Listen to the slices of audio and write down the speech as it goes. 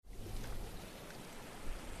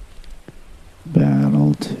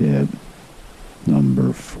tip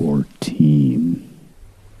number 14.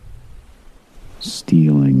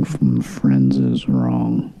 Stealing from friends is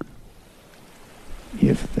wrong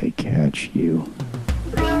if they catch you.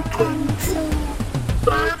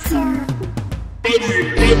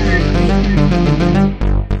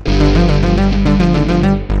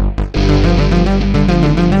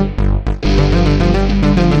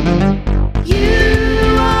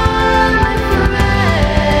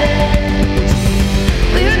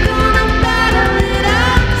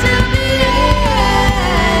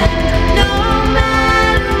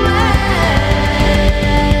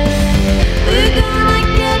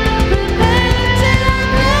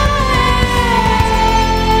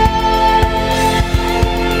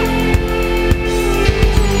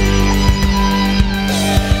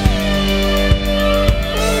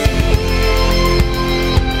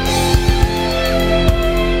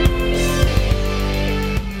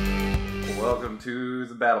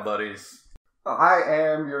 Battle Buddies. I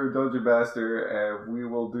am your Dungeon Master, and we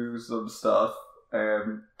will do some stuff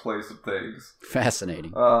and play some things.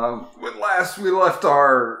 Fascinating. When last we left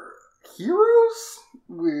our heroes,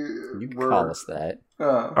 you can call us that.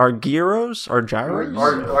 Our gyros? Our gyros?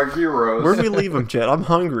 Our gyros. Where'd we leave them, Jet? I'm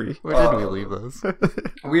hungry. Where did we leave those?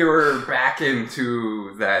 We were back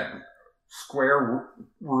into that square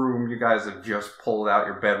room. You guys have just pulled out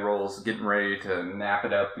your bedrolls, getting ready to nap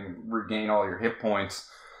it up and regain all your hit points.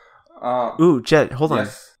 Ooh, Jet, hold on.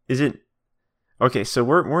 Yes. Is it okay? So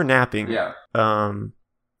we're napping. Yeah.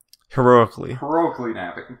 Heroically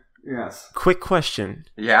napping. Yes. Quick question.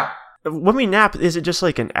 Yeah. When we nap, is it just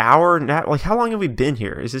like an hour nap? Like, how long have we been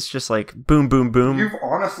here? Is this just like boom, boom, boom? You've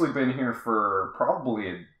honestly been here for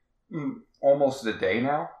probably almost a day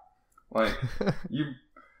now. Like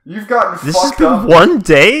you've gotten this fucked has up. been one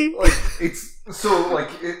day. Like it's so like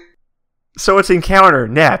it. So it's encounter,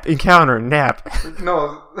 nap.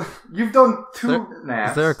 No, you've done two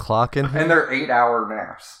naps. Is there a clock in here? And they're 8-hour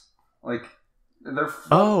naps. Like they're.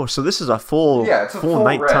 Oh, so this is a full, it's a full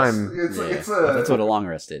nighttime. It's that's what a long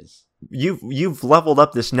rest is. You've leveled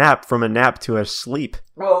up this nap from a nap to a sleep.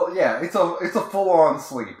 Well, yeah, it's a full on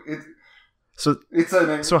sleep. So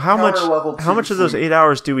how much of those 8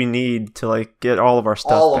 hours do we need to like get all of our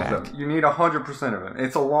stuff all back? All of them. You need 100% of it.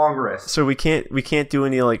 It's a long rest. So we can't do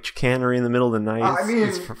any like chicanery in the middle of the night. I mean,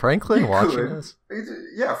 is Franklin watching us?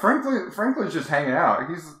 Yeah, Franklin's just hanging out.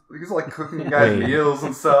 He's like cooking you guys meals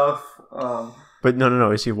and stuff. But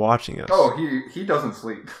no, is he watching us? Oh, he doesn't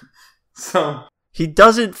sleep. So he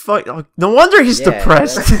doesn't fuck. Oh, no wonder he's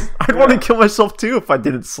depressed. I'd want to kill myself too if I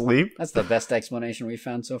didn't sleep. That's the best explanation we've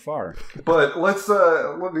found so far. But let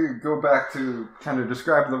me go back to kind of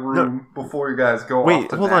describe the room before you guys go. Wait, off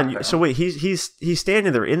to hold nap on. now. So wait, he's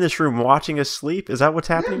standing there in this room watching us sleep. Is that what's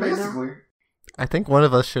happening right now? I think one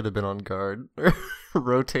of us should have been on guard.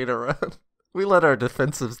 Rotate around. We let our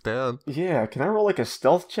defensives down. Yeah, can I roll like a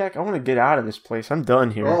stealth check? I want to get out of this place. I'm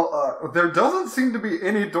done here. Well, there doesn't seem to be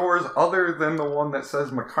any doors other than the one that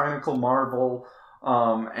says Mechanical Marvel,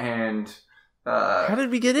 and... how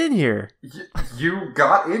did we get in here? You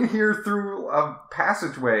got in here through a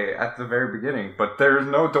passageway at the very beginning, but there's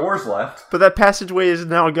no doors left. But that passageway is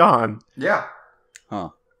now gone. Yeah. Huh.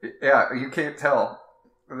 Yeah, you can't tell.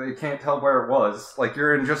 They can't tell where it was. Like,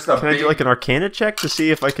 you're in just a Can I do like an Arcana check to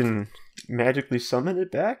see if I can magically summon it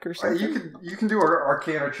back or something? You can do an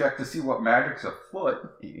Arcana check to see what magic's afoot.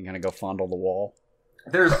 You're gonna go fondle the wall?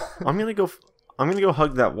 I'm gonna go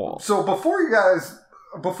hug that wall. So before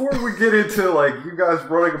we get into like you guys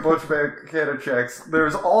running a bunch of Arcana checks,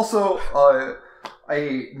 there's also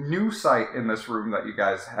a new sight in this room that you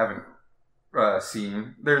guys haven't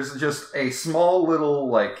seen. There's just a small little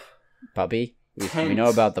like puppy. We know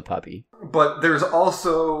about the puppy. But there's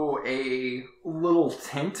also a little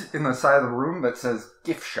tent in the side of the room that says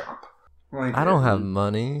gift shop. Like, I don't have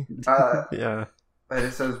money. Yeah. And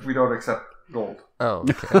it says we don't accept gold. Oh,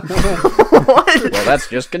 okay. What? Well, that's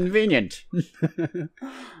just convenient.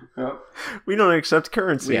 Yep. We don't accept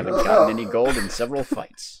currency. We haven't gotten any gold in several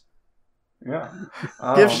fights. Yeah.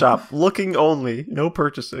 Gift shop, looking only, no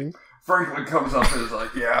purchasing. Franklin comes up and is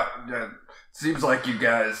like, yeah, seems like you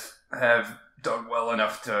guys have done well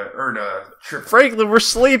enough to earn a trip. Franklin, we're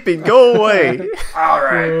sleeping. Go away. All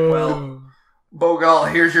right. Well,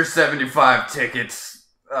 Bogal, here's your 75 tickets.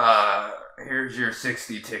 Here's your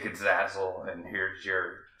 60 tickets, Zazzle, and here's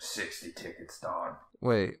your 60 tickets, Dawn.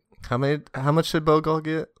 Wait, how much should Bogal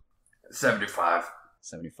get? 75.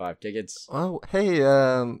 75 tickets. Oh, hey,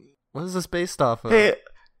 what is this based off of?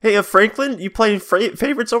 Hey, Franklin, you playing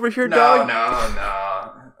favorites over here, dog?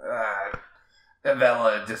 No.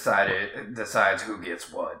 Evella decides who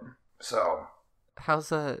gets what. So How's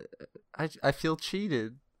that? I feel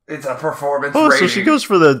cheated. It's a performance Oh, rating. so she goes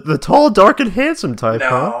for the tall, dark, and handsome type,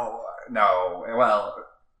 huh? No. Well,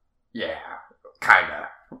 yeah, kinda.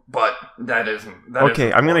 But that isn't.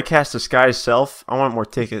 Okay, I'm gonna cast Disguise Self. I want more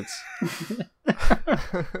tickets.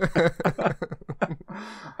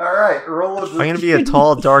 All right, roll. I'm gonna be a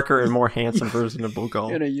tall, darker, and more handsome version of Bogal.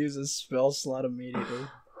 You're gonna use a spell slot immediately.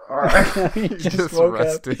 All right, You just woke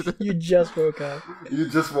up. You just woke up. You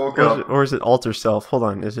just woke up. Or is it Alter Self? Hold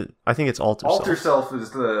on, is it? I think it's Alter Self. Alter Self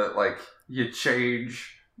is you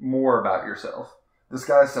change more about yourself.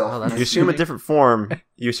 Disguise Self. You assume a different form.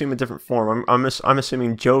 I'm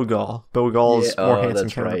assuming Jogal, Bogal's more handsome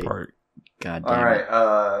counterpart. God damn All right.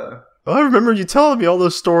 I remember you telling me all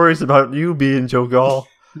those stories about you being Jogal.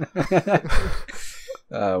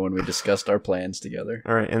 When we discussed our plans together.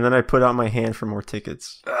 All right, and then I put out my hand for more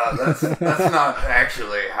tickets. That's not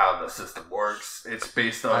actually how the system works. It's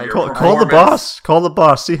based on your performance. Call the boss. Call the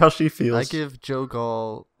boss. See how she feels. I give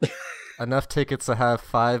Jogal enough tickets to have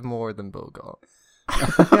 5 more than Bogal.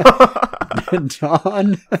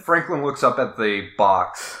 Don. Franklin looks up at the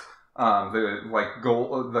box,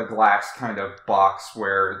 the glass kind of box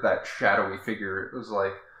where that shadowy figure was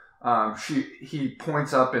like. He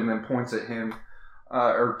points up and then points at him,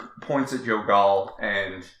 or points at Jogal,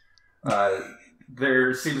 and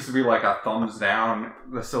there seems to be like a thumbs down.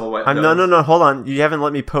 The silhouette. No. Hold on. You haven't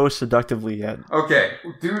let me pose seductively yet. Okay,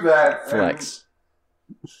 do that. Flex.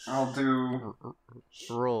 I'll do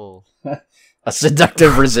roll. A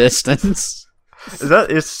seductive resistance.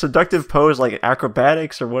 Is seductive pose like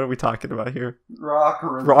acrobatics, or what are we talking about here?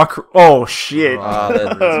 Rock. Oh shit! Oh,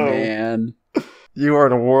 that man. You are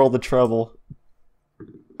in a world of trouble.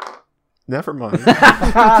 Never mind.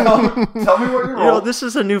 Tell me what you roll. This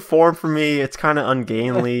is a new form for me. It's kind of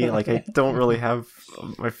ungainly. Like, I don't really have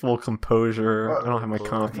my full composure. I don't have my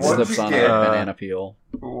confidence. He slips on a banana peel.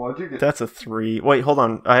 What'd you get? That's a 3. Wait, hold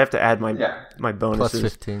on. I have to add my bonuses.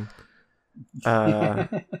 Plus 15.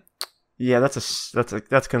 Yeah,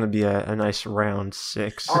 that's gonna be a nice round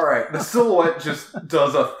 6. All right, the silhouette just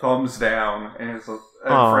does a thumbs down, and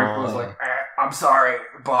Frank was like, "I'm sorry,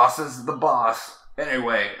 boss is the boss."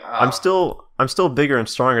 Anyway, I'm still bigger and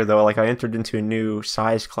stronger though. Like, I entered into a new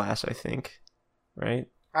size class, I think. Right?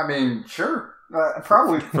 I mean, sure,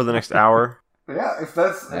 probably for the next hour. Yeah, if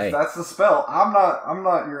that's the spell, I'm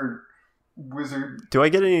not your wizard. Do I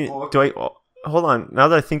get any? Book. Hold on. Now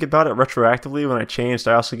that I think about it, retroactively, when I changed,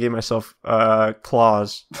 I also gave myself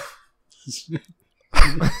claws.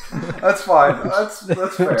 That's fine. That's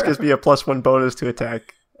fair. Which gives me a +1 bonus to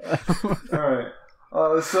attack. All right.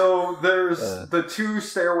 So there's the 2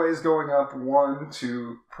 stairways going up. One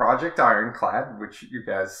to Project Ironclad, which you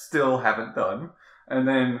guys still haven't done, and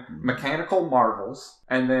then Mechanical Marvels,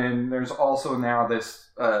 and then there's also now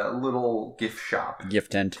this little gift shop,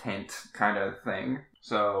 tent kind of thing.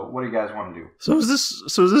 So, what do you guys want to do? So is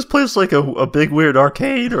this place like a big weird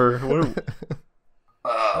arcade, or what?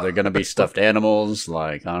 Are there gonna be stuffed animals?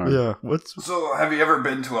 Like, I don't know. Yeah. So, have you ever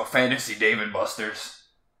been to a fantasy Dave & Buster's?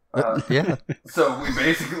 Yeah. So we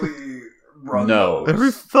basically run those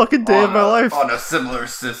every fucking day of my life on a similar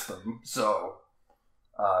system. So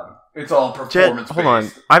it's all performance based. Hold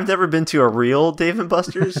on, I've never been to a real Dave &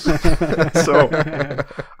 Buster's, so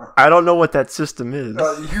I don't know what that system is.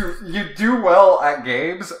 You do well at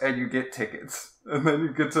games, and you get tickets, and then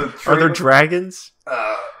you get to. Are there dragons?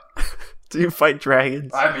 Do you fight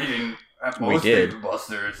dragons? I mean, at most Dave &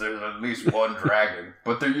 Buster's, there's at least one dragon,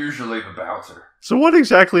 but they're usually the bouncer. So what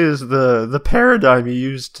exactly is the paradigm you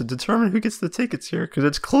use to determine who gets the tickets here? Because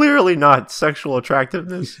it's clearly not sexual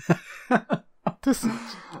attractiveness.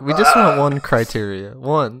 We just want one criteria.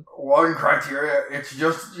 One criteria. It's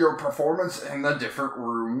just your performance in the different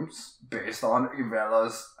rooms based on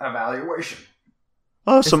Evella's evaluation.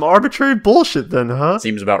 Oh, some arbitrary bullshit then, huh?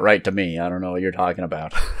 Seems about right to me. I don't know what you're talking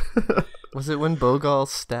about. Was it when Bogal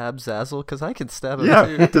stabbed Zazzle? Because I could stab him too.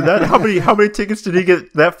 Yeah, did that? How many tickets did he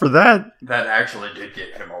get that for that? That actually did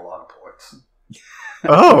get him a lot of points.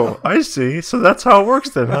 Oh, I see. So that's how it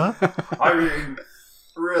works then, huh? I mean,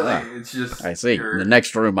 really, it's just... I see. In the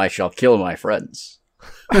next room, I shall kill my friends.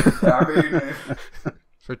 I mean...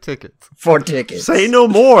 For tickets. For tickets. Say no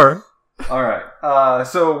more. All right.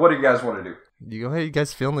 So what do you guys want to do? How you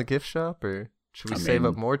guys feel in the gift shop, or should we save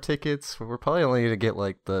up more tickets? We're probably only going to get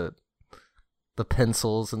like the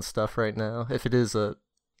pencils and stuff right now, if it is a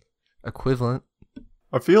equivalent.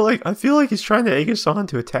 I feel like he's trying to egg us on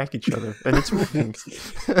to attack each other, and it's working.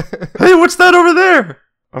 Hey, what's that over there?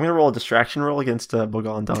 I'm gonna roll a distraction roll against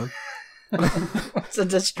Bogal and Don. What's a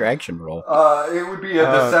distraction roll? It would be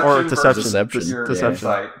a deception. Deception.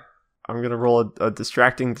 Insight. I'm gonna roll a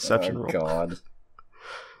distracting deception roll. God.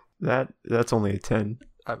 That's only a 10.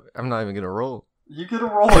 I'm not even gonna roll. You get a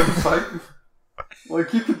roll insight.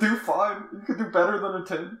 Like, you could do fine. You could do better than a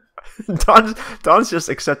 10. Don's just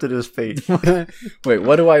accepted his fate. Wait,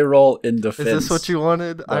 what do I roll in defense? Is this what you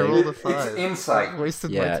wanted? I rolled a 5. It's insight. I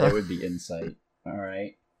wasted my Yeah, time. it would be insight. All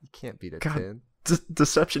right. You can't beat a God. 10.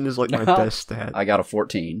 Deception is like my best stat. I got a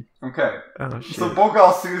 14. Okay. Oh, shit. So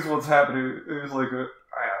Bogal sees what's happening. It was like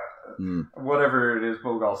whatever it is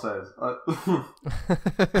Bogal says.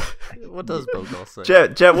 What does Bogal say?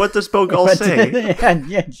 Jet, what does Bogal say?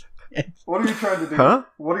 What are you trying to do? Huh?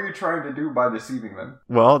 What are you trying to do by deceiving them?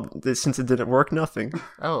 Well, since it didn't work, nothing.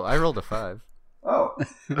 Oh, I rolled a 5. Oh.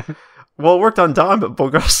 Well, it worked on Don, but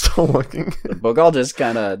Bogal's still looking. Bogal just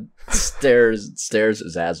kind of stares at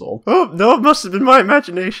Zazzle. Oh, no, it must have been my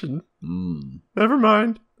imagination. Never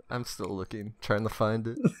mind. I'm still looking, trying to find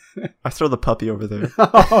it. I throw the puppy over there.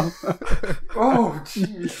 Oh,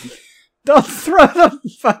 jeez. Don't throw the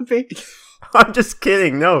puppy. I'm just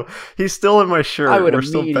kidding. No, he's still in my shirt. I would We're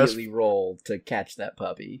still immediately roll to catch that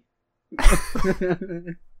puppy. I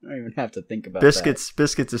don't even have to think about Biscuits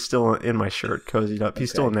is still in my shirt, cozied up. He's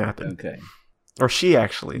still napping. Okay. Or she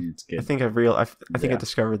actually. It's good. I think I think I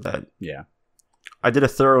discovered that. Yeah. I did a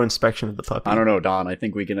thorough inspection of the puppy. I don't know, Don. I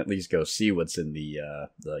think we can at least go see what's in the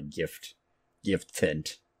gift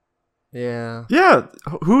tent. Yeah. Yeah,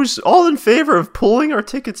 who's all in favor of pulling our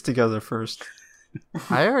tickets together first?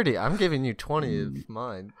 I'm giving you 20 of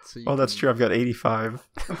mine. So That's true. I've got 85.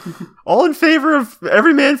 All in favor of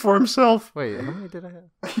every man for himself. Wait, how many did I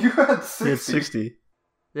have? You had 60. He had 60.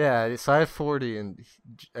 Yeah, so I have 40 and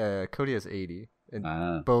Cody has 80. And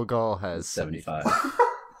Bogal has 75.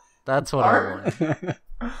 That's what I want.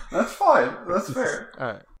 That's fine. That's fair. All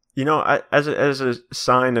right. You know, as a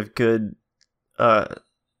sign of good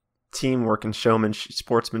teamwork and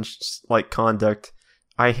sportsman-like conduct,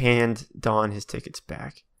 I hand Don his tickets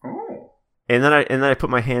back. Oh. And then I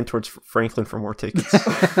put my hand towards Franklin for more tickets.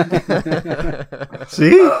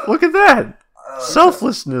 See? Look at that.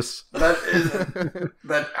 Selflessness.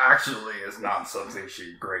 That actually is not something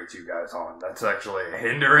she grades you guys on. That's actually a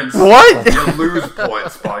hindrance. What? You lose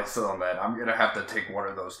points by some of that. I'm gonna have to take one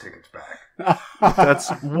of those tickets back.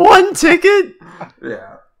 That's one ticket?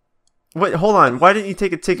 Yeah. Wait, hold on. Why didn't you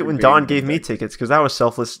take a ticket when Don gave me tickets? Because that was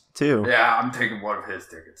selfless too. Yeah, I'm taking one of his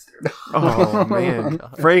tickets too. Oh man,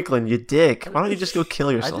 Franklin, you dick! Why don't you just go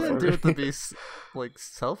kill yourself? I didn't do it to be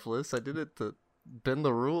selfless. I did it to bend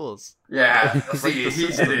the rules. Yeah, see, he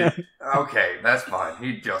did it. Okay, that's fine.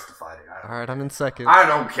 He justified it. All right, I'm in second. I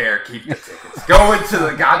don't care. Keep the tickets. Go into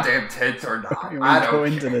the goddamn tent or not. I don't go care.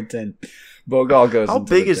 into the tent. Bogal goes. How into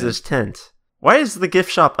big the is tent. this tent? Why is the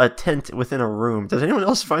gift shop a tent within a room? Does anyone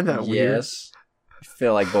else find that weird? Yes. I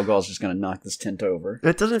feel like Bogal's just going to knock this tent over.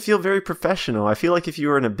 It doesn't feel very professional. I feel like if you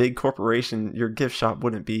were in a big corporation, your gift shop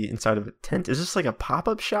wouldn't be inside of a tent. Is this like a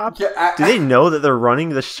pop-up shop? Yeah, Do they know that they're running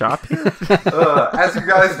this shop here? as you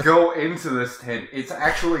guys go into this tent, it's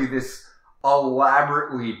actually this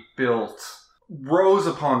elaborately built rows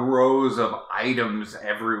upon rows of items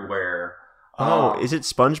everywhere. Oh, is it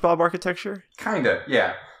SpongeBob architecture? Kinda,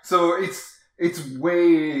 yeah. So it's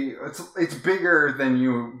bigger than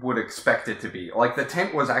you would expect it to be. Like, the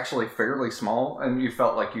tent was actually fairly small, and you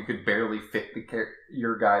felt like you could barely fit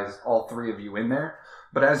your guys, all three of you, in there.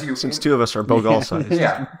 But as you Since two of us are Bogal sized.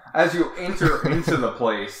 yeah, as you enter into the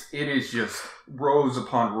place, it is just rows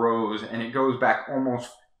upon rows, and it goes back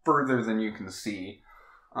almost further than you can see.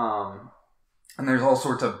 And there's all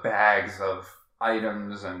sorts of bags of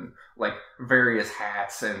items and like various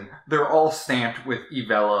hats, and they're all stamped with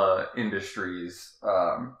Evella Industries.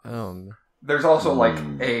 There's also like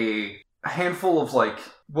a handful of like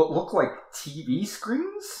what look like TV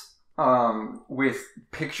screens with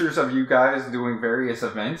pictures of you guys doing various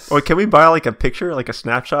events. Oh, can we buy like a picture, like a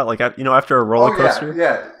snapshot, like after a roller coaster?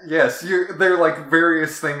 Yes. They're like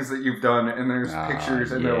various things that you've done, and there's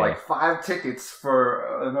pictures, and they're like 5 tickets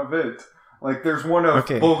for an event. Like, there's one of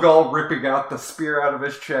Bogal ripping out the spear out of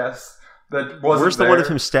his chest that wasn't Where's the one of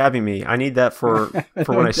him stabbing me? I need that for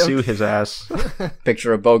when I sue his ass.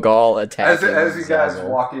 Picture of Bogal attacking. As you guys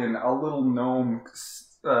walk in, a little gnome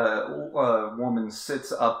woman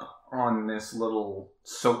sits up on this little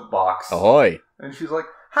soapbox. Ahoy! And she's like,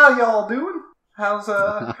 "How y'all doing? How's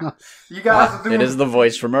you guys are doing?" It is the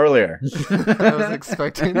voice from earlier. I was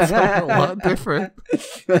expecting something a lot different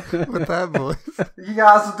with that voice. You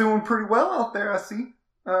guys are doing pretty well out there, I see.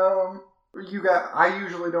 I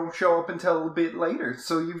usually don't show up until a bit later,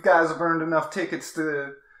 so you guys have earned enough tickets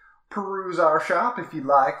to peruse our shop if you'd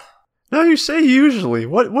like. Now you say usually.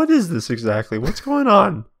 What is this exactly? What's going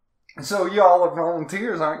on? So y'all are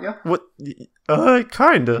volunteers, aren't you? What?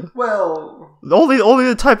 Kinda. Well, Only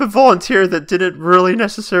the type of volunteer that didn't really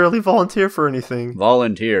necessarily volunteer for anything.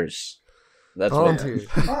 Volunteers. That's Volunteers.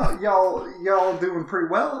 y'all doing pretty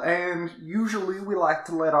well, and usually we like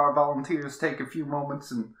to let our volunteers take a few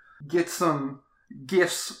moments and get some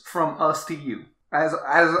gifts from us to you, as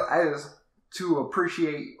to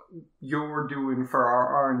appreciate your doing for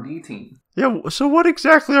our R&D team. Yeah. So what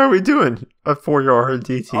exactly are we doing for your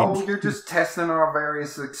R&D team? Oh, you're just testing our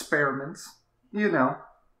various experiments. You know,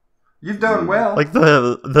 you've done well. Like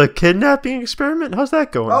the kidnapping experiment? How's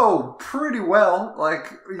that going? Oh, pretty well. Like,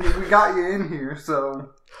 we got you in here,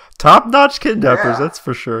 so... Top-notch kidnappers, Yeah. that's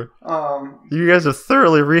for sure. You guys have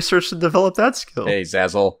thoroughly researched and developed that skill. Hey,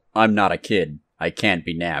 Zazzle, I'm not a kid. I can't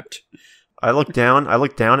be napped. I look down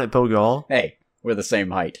at Bogal. Hey, we're the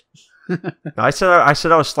same height. I said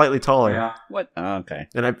I was slightly taller. Yeah. What? Oh, okay.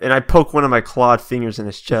 And I poke one of my clawed fingers in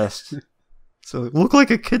his chest. So look like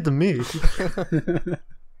a kid to me,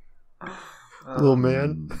 little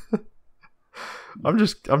man. I'm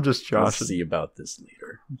just We'll joshing. see about this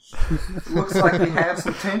later. Looks like you have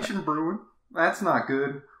some tension brewing. That's not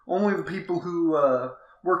good. Only the people who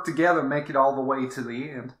work together make it all the way to the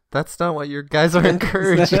end. That's not what your guys are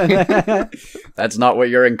encouraging. That's not what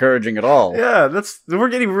you're encouraging at all. Yeah, we're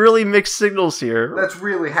getting really mixed signals here. That's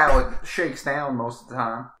really how it shakes down most of the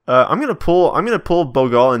time. I'm gonna pull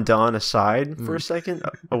Bogal and Don aside for a second,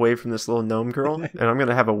 away from this little gnome girl, and I'm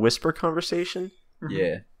gonna have a whisper conversation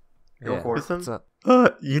Yeah. Go for it. with them. What's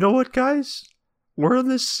up? You know what, guys? We're in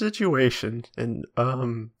this situation, and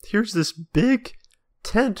here's this big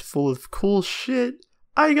tent full of cool shit.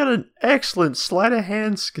 I got an excellent sleight of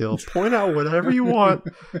hand skill. Point out whatever you want.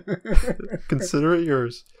 Consider it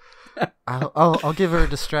yours. I'll give her a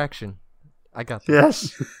distraction. I got that.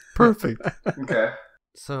 Yes, perfect. Okay.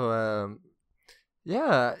 So,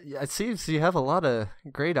 yeah, it seems you have a lot of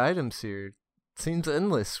great items here. It seems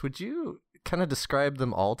endless. Would you kind of describe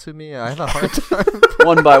them all to me? I have a hard time.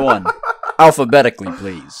 One by one. Alphabetically,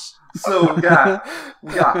 please. So we got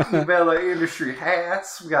Evella Industry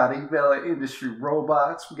hats, we got Evella Industry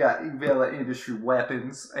robots, we got Evella Industry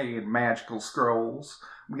weapons and magical scrolls.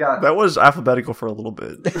 We got That was alphabetical for a little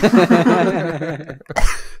bit.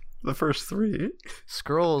 The first three.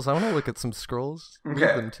 Scrolls. I want to look at some scrolls. Okay.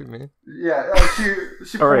 Give them to me. yeah.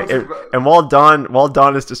 She All right, pulls and while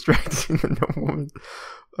Don is distracting the gnome woman,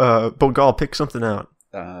 Bogal, pick something out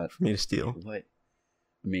for me to steal. What?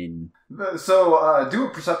 I mean, So do a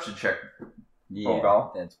perception check. yeah,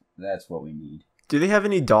 Bogal. that's what we need. Do they have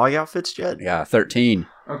any dog outfits yet? Yeah, 13.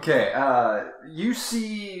 Okay. You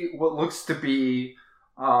see what looks to be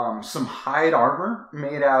some hide armor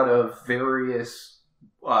made out of various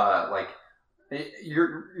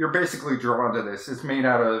you're basically drawn to this. It's made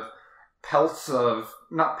out of pelts of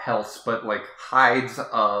not pelts, but like hides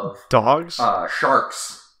of Dogs?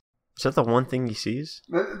 sharks. Is that the one thing he sees?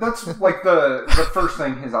 That's like the first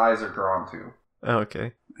thing his eyes are drawn to. Oh,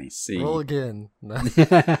 okay. I see. Roll again.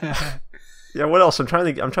 Yeah. What else? I'm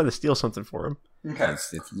trying to steal something for him. Okay.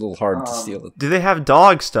 It's a little hard to steal it. Do they have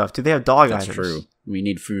dog stuff? Do they have dog That's items? true. We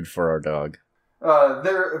need food for our dog.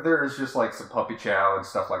 There's just like some puppy chow and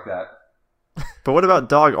stuff like that. But what about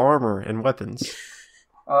dog armor and weapons?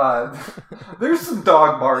 There's some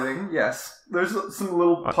dog barding, yes. There's some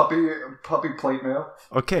little puppy plate mail.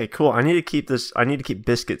 Okay, cool. I need to keep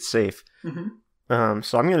Biscuits safe. Mm-hmm.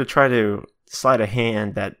 So I'm gonna try to slide a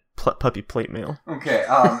hand that puppy plate mail. Okay.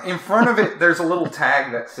 In front of it, there's a little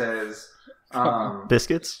tag that says,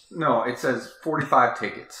 Biscuits? no, it says 45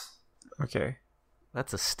 tickets. Okay.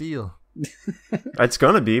 That's a steal. It's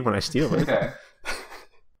gonna be when I steal it. Okay.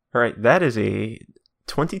 Alright, that is a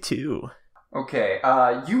 22. Okay,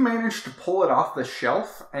 you manage to pull it off the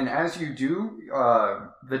shelf, and as you do,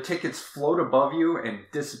 the tickets float above you and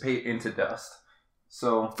dissipate into dust.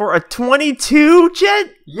 So, For a 22,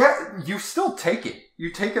 Jet? yeah, you still take it.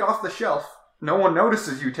 You take it off the shelf. No one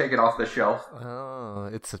notices you take it off the shelf. Oh,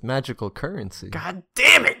 it's a magical currency. God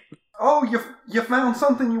damn it! Oh, you found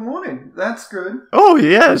something you wanted. That's good. Oh,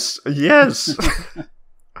 yes! Yes!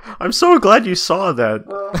 I'm so glad you saw that.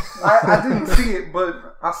 Well, I didn't see it,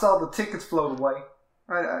 but I saw the tickets float away.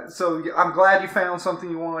 So I'm glad you found something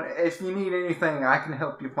you want. If you need anything, I can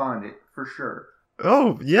help you find it, for sure.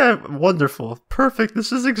 Oh, yeah, wonderful. Perfect.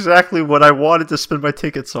 This is exactly what I wanted to spend my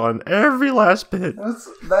tickets on. Every last bit.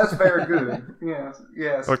 That's very good.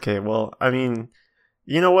 Yes. Okay, well, I mean,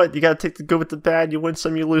 you know what? You gotta take the good with the bad. You win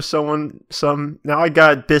some, you lose some. Now I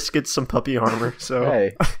got Biscuits, some puppy armor, so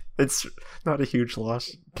Hey. it's not a huge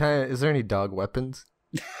loss. Is there any dog weapons?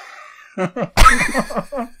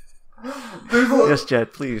 Yes,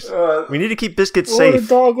 Jet, please. We need to keep Biscuits What safe. would a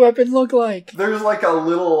dog weapon look like? There's like a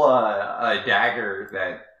little a dagger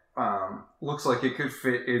that looks like it could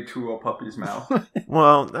fit into a puppy's mouth.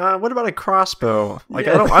 Well, what about a crossbow? Like,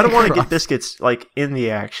 Yeah, I don't want to get Biscuits like in the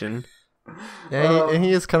action. Yeah,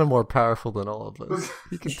 he is kind of more powerful than all of us.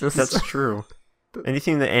 He can just... That's true.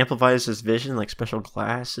 Anything that amplifies his vision, like special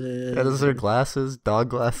glasses. Yeah, is there glasses? Dog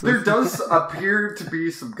glasses? There does appear to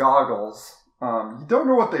be some goggles. You don't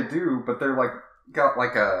know what they do, but they're like got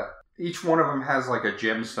like each one of them has like a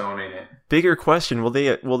gemstone in it. Bigger question: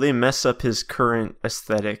 Will they mess up his current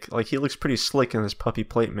aesthetic? Like, he looks pretty slick in this puppy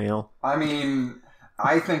plate mail. I mean,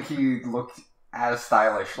 I think he looked as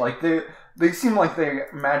stylish. Like they seem like they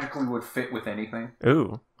magically would fit with anything.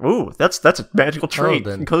 Ooh, that's a magical trait.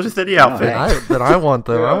 then- Goes with any outfit. Then I want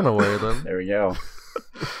them. I want to wear them. There we go.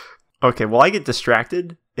 Okay, well, I get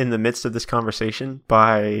distracted in the midst of this conversation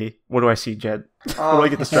by... What do I see, Jed? What do I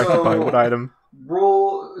get distracted by? What item?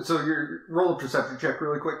 Roll a perception check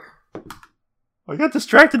really quick. I got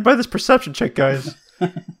distracted by this perception check, guys.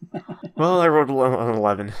 Well, I rolled an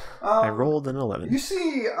 11. I rolled an 11. You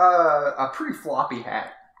see a pretty floppy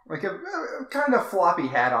hat. Like a kind of floppy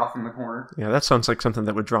hat off in the corner. Yeah, that sounds like something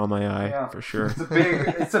that would draw my eye, Yeah. for sure.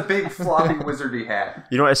 It's a big floppy wizardy hat.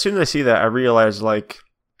 You know, as soon as I see that, I realize, like,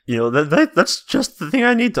 you know, that's just the thing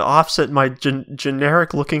I need to offset my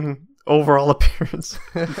generic-looking overall appearance.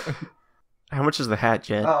 How much is the hat,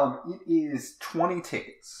 Jed? It is 20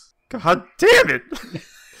 tickets. God damn it!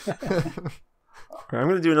 Alright, I'm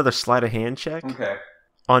going to do another sleight of hand check Okay.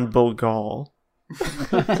 on Bogal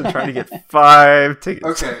to try to get 5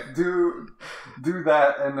 tickets. Okay, do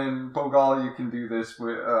that, and then Bogal, you can do this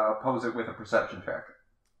with pose it with a perception check.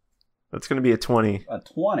 That's going to be a 20. A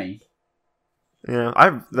 20?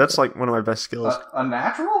 Yeah, that's like one of my best skills. A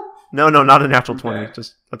natural? No, not a natural 20. Okay.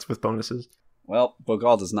 Just that's with bonuses. Well,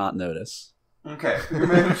 Bogal does not notice. Okay, you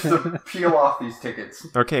managed to peel off these tickets.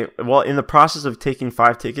 Okay, well, in the process of taking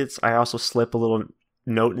 5 tickets, I also slip a little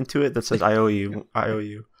note into it that says, I owe you. I owe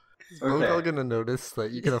you. Is Bogal Okay. gonna notice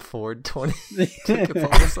that you can afford 20 tickets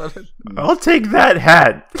all of a sudden? I'll take that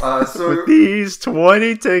hat So with these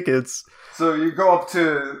 20 tickets. So you go up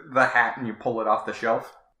to the hat and you pull it off the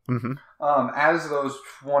shelf. Mm-hmm. As those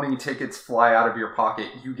 20 tickets fly out of your pocket,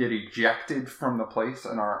 you get ejected from the place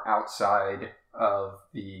and are outside of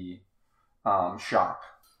the shop.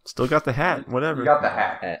 Still got the hat, whatever. You got the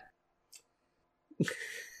hat.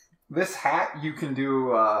 This hat, you can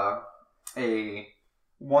do a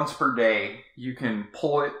once per day. You can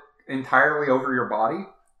pull it entirely over your body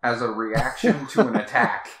as a reaction to an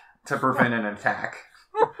attack to prevent an attack.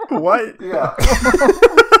 What? Yeah.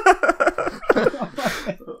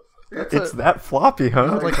 It's that floppy,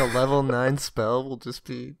 huh? Like a level 9 spell will just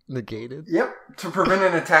be negated. Yep, to prevent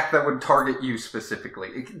an attack that would target you specifically.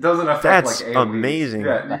 It doesn't affect That's like AoE. amazing.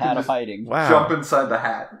 Yeah, The you hat can of just hiding. Wow. jump inside the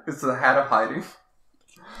hat. It's the hat of hiding.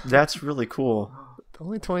 That's really cool.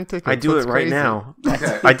 Only 20 tickets. I do it That's right crazy. now.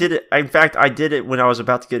 Okay. I did it. In fact, I did it when I was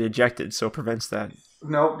about to get ejected, so it prevents that.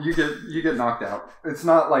 No, you get knocked out. It's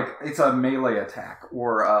not like it's a melee attack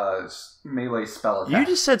or a melee spell attack. You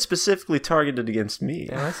just said specifically targeted against me.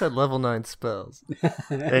 And I said level 9 spells.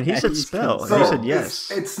 And he said spell. So And you said yes.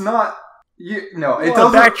 It's not. It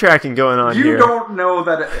Well, doesn't. backtracking going on You here. don't know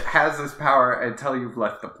that it has this power until you've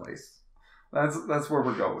left the place. That's where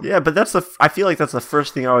we're going. Yeah, but I feel like that's the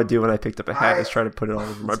first thing I would do when I picked up a hat is try to put it all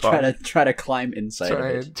over my body. Try to climb inside of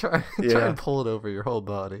it. Try Yeah. and pull it over your whole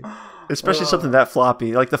body. Especially something that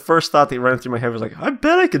floppy. Like, the first thought that ran through my head was like, I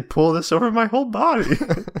bet I could pull this over my whole body.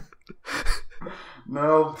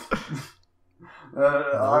 No.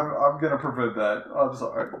 I'm gonna prevent that. I'm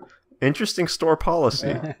sorry. Interesting store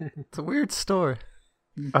policy It's a weird store.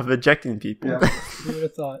 of ejecting people. Yeah. Who would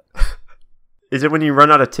have thought? Is it when you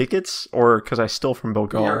run out of tickets, or because I stole from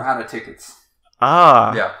Bogal? You're out of tickets.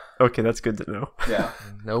 Ah. Yeah. Okay, that's good to know. Yeah.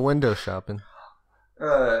 No window shopping.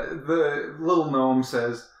 The little gnome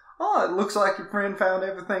says, "Oh, it looks like your friend found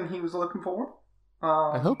everything he was looking for."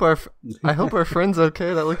 I hope our friend's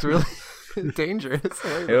okay. That looks really dangerous.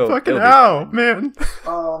 Fucking hell, man.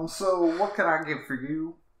 So what can I get for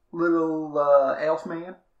you, little elf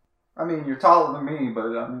man? I mean, you're taller than me, but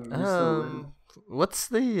I mean, you're still little, What's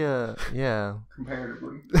the yeah?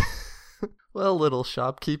 comparatively. Well, little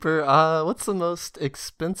shopkeeper, what's the most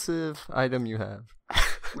expensive item you have?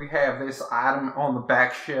 We have this item on the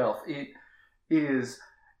back shelf. It is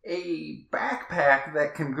a backpack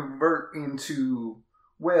that can convert into,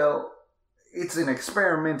 well, it's an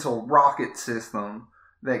experimental rocket system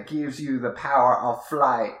that gives you the power of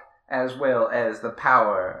flight as well as the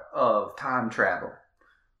power of time travel.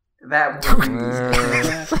 That would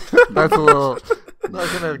be... That's a little.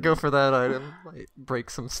 not gonna go for that item. Might break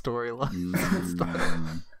some storylines and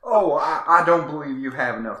stuff. Oh, I don't believe you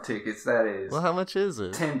have enough tickets. That is Well, how much is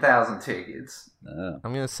it? 10,000 tickets. Oh.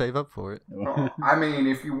 I'm gonna save up for it. I mean,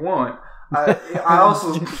 if you want. I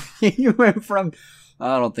also... You went from,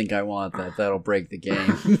 I don't think I want that. That'll break the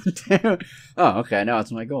game. Oh, okay. Now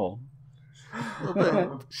it's my goal.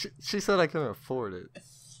 Well, she said I couldn't afford it.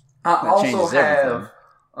 I That also changes have... everything.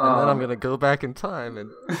 And then I'm gonna go back in time and...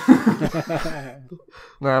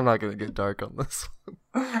 No, I'm not gonna get dark on this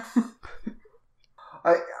one.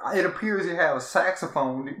 It appears you have a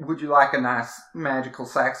saxophone. Would you like a nice magical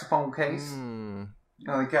saxophone case?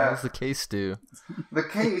 What does the case do? The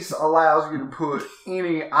case allows you to put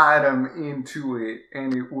any item into it,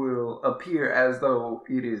 and it will appear as though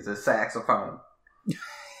it is a saxophone.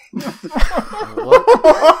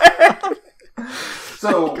 What?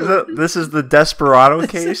 So This is the Desperado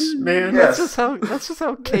case, man. Yes. That's just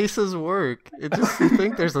how cases work. It just you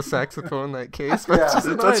think there's a saxophone in that case, but Yeah. it's just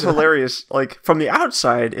an That's item. hilarious. Like from the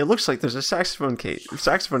outside, it looks like there's a saxophone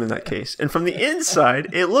in that case, and from the inside,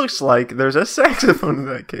 it looks like there's a saxophone in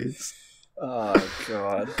that case. Oh,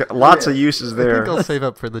 God. Got lots of Yeah. uses I there. think I'll save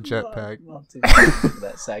up for the jetpack.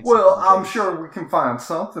 That saxophone well, I'm case. sure we can find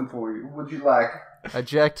something for you. Would you like...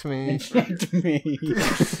 Eject me. Eject me.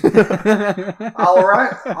 All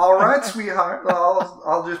right, sweetheart.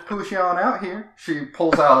 I'll just push you on out here. She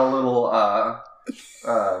pulls out a little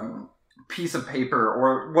piece of paper,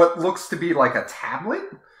 or what looks to be like a tablet,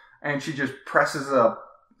 and she just presses a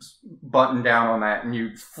button down on that, and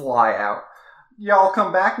you fly out. Y'all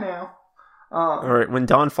come back now. All right, when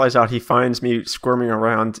Don flies out, he finds me squirming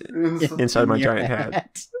around inside my Your giant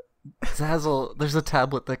hat. Zazzle, there's a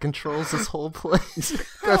tablet that controls this whole place.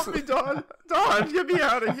 Help me, Don! Don, get me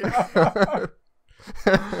out of here!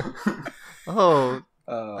 Oh,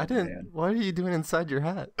 Oh, I didn't. man. What are you doing inside your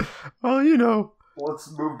hat? Well, you know.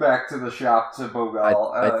 Let's move back to the shop to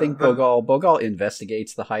Bogal. I think Bogal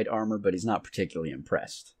investigates the hide armor, but he's not particularly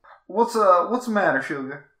impressed. What's the matter,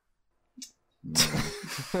 Sugar?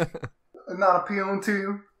 Not appealing to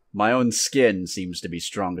you? My own skin seems to be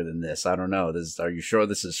stronger than this. I don't know. Are you sure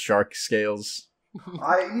this is shark scales?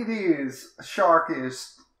 It is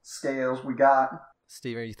sharkish scales we got.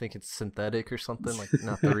 Steve, are you think it's synthetic or something? Like,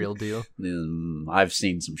 not the real deal? I've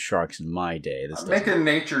seen some sharks in my day. This Make a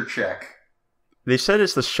nature check. They said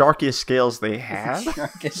it's the sharkiest scales they have,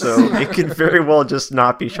 doesn't- so it could very well just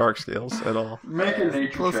not be shark scales at all. Make a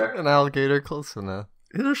nature Close, check. an alligator, close enough.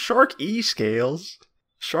 These are shark E scales.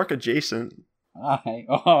 Shark adjacent.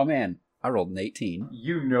 Oh, man. I rolled an 18.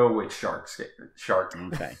 You know it's shark.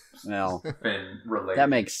 Okay. Well, Been related. that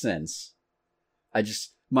makes sense.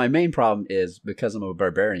 My main problem is, because I'm a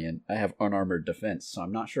barbarian, I have unarmored defense, so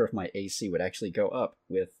I'm not sure if my AC would actually go up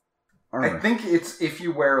with armor. I think it's if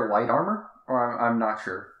you wear light armor, or I'm not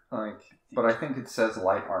sure. But I think it says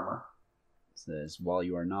light armor. It says, while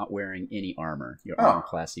you are not wearing any armor, your Oh. armor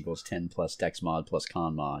class equals 10 plus dex mod plus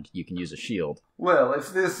con mod. You can use a shield. Well,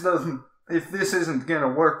 if this isn't gonna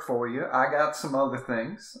work for you, I got some other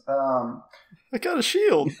things. I got a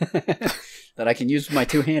shield. That I can use with my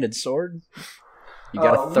two-handed sword? You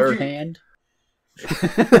got a would third you- hand?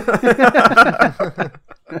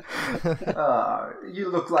 You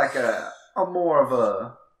look like a more of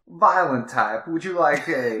a violent type. Would you like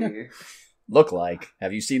a? Look like.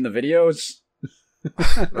 Have you seen the videos?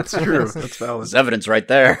 That's true. That's valid. There's evidence right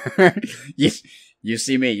there. You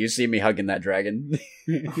see me hugging that dragon.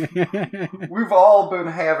 We've all been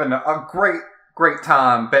having a great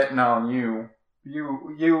time betting on you.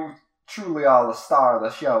 You truly are the star of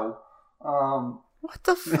the show. What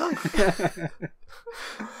the fuck?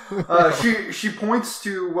 She points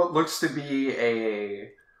to what looks to be a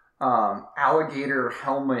alligator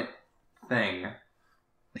helmet thing,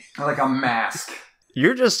 like a mask.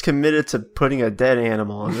 You're just committed to putting a dead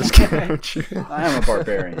animal on this couch. I am a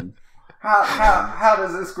barbarian. How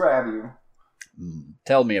does this grab you?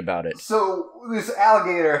 Tell me about it. So this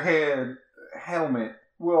alligator head helmet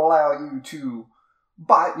will allow you to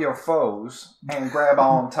bite your foes and grab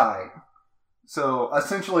on tight. So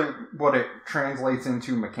essentially what it translates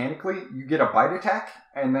into mechanically, you get a bite attack,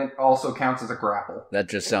 and that also counts as a grapple. That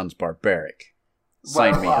just sounds barbaric.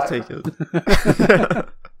 Sign me Well, up. I'll take it.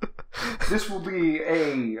 This will be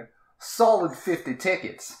a solid 50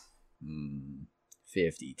 tickets.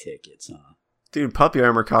 50 tickets, huh? Dude, puppy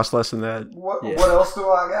armor costs less than that. What Yeah. What else do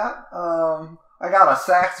I got? I got a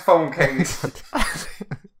saxophone case.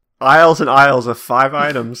 Aisles and aisles of 5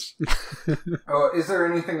 items. Is there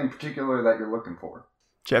anything in particular that you're looking for?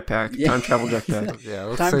 Jetpack. Yeah. Time travel jetpack. Yeah,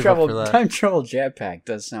 let's Time save travel up for that. time travel jetpack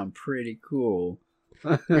does sound pretty cool.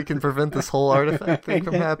 we can prevent this whole artifact thing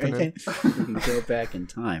from happening. We can go back in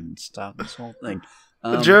time and stop this whole thing.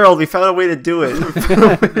 Gerald, we found a way to do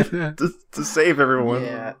it. to save everyone.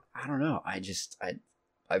 Yeah, I don't know.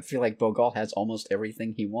 I feel like Bogal has almost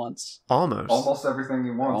everything he wants. Almost everything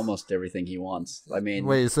he wants. Almost everything he wants. I mean,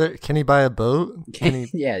 wait, can he buy a boat?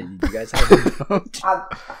 Yeah, you guys have a boat.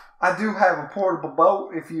 I do have a portable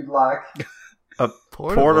boat if you'd like. A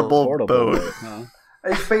portable boat. Huh?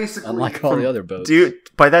 It's basically Unlike all the other boats.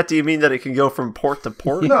 By that, do you mean that it can go from port to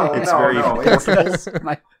port? No. portable.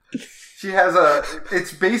 She has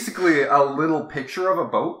it's basically a little picture of a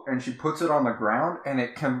boat, and she puts it on the ground, and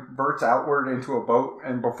it converts outward into a boat,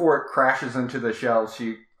 and before it crashes into the shell,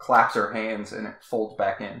 she claps her hands, and it folds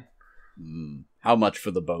back in. How much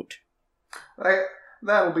for the boat?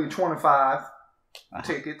 That'll be 25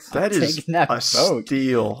 tickets. That is a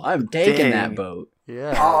steal. I'm taking that boat.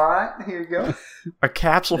 Yeah. All right, here you go. A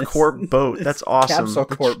capsule corp boat. That's awesome. Capsule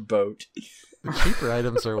corp boat. The cheaper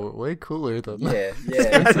items are way cooler than Yeah.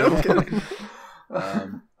 No kidding.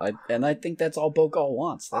 I think that's all Bogal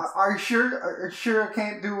wants. Are you sure I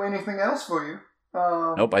can't do anything else for you?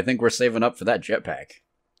 Nope, I think we're saving up for that jetpack.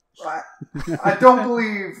 I don't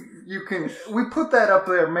believe you can. We put that up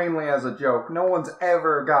there mainly as a joke. No one's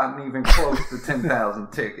ever gotten even close to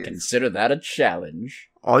 10,000 tickets. Consider that a challenge.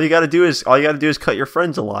 All you gotta do is cut your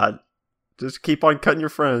friends a lot. Just keep on cutting your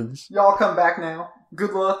friends. Y'all come back now.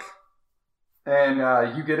 Good luck. And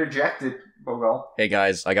you get ejected, Bogal. Hey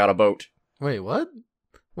guys, I got a boat. Wait, what?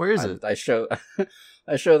 Where is it? I show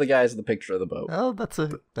the guys the picture of the boat. Oh, that's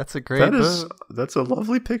a great boat. That's a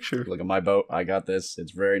lovely picture. Look at my boat. I got this.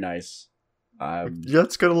 It's very nice.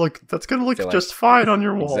 That's gonna look just fine on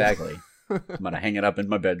your wall. Exactly. I'm gonna hang it up in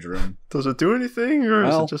my bedroom. Does it do anything, or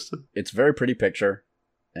is it just It's a very pretty picture,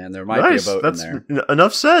 and there might be a boat in there.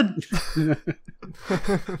 Enough said.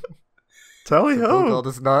 Tally ho! Bogal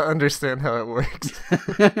does not understand how it works.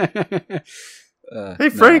 Hey,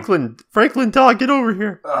 Franklin! No. Franklin, dog, get over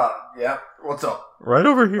here. Yeah. What's up? Right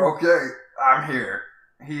over here. Okay, I'm here.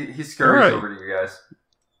 He scurries over to you guys.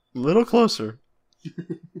 A little closer.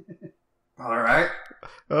 All right.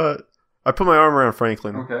 I put my arm around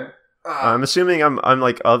Franklin. Okay. I'm assuming I'm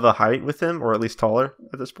like of a height with him, or at least taller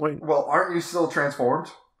at this point. Well, aren't you still transformed?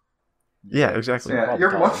 Yeah, exactly. Yeah,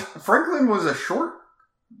 you're much. Franklin was a short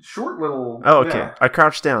little. Oh, okay. Yeah. I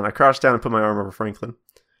crouched down and put my arm over Franklin.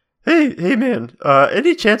 Hey, man.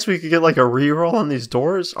 Any chance we could get like a reroll on these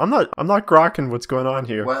doors? I'm not grokking what's going on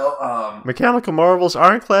here. Well, Mechanical marvels,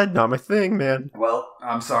 Ironclad, not my thing, man. Well,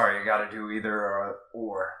 I'm sorry. You got to do either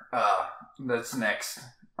or. That's next.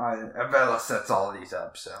 Evella sets all these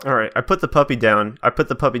up. So. All right. I put the puppy down.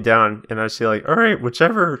 And I say like, all right,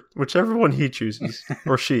 whichever one he chooses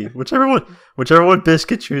or she, whichever one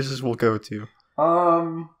Biscuit chooses, we'll go to.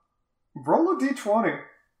 Roll a d20.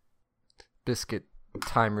 Biscuit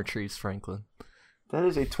time retrieves Franklin. That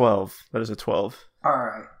is a 12. All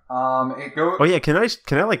right. It goes. Oh yeah, can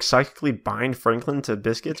I like psychically bind Franklin to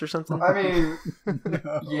Biscuits or something? I mean,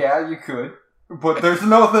 yeah, you could, but there's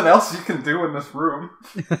nothing else you can do in this room.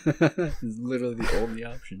 It's literally the only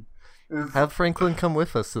option. Have Franklin come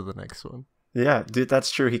with us to the next one. Yeah, dude,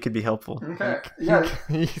 that's true. He could be helpful. Okay. Yeah,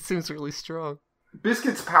 he seems really strong.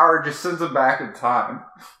 Biscuit's power just sends him back in time.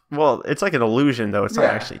 Well, it's like an illusion, though. It's not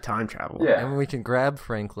actually time travel. Yeah. And we can grab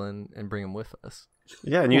Franklin and bring him with us.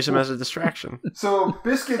 Yeah, and use him as a distraction. So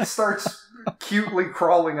Biscuit starts cutely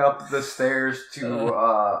crawling up the stairs to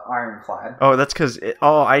Ironclad. Oh, that's because...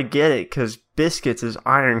 I get it, because Biscuits is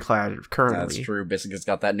Ironclad currently. That's true. Biscuit's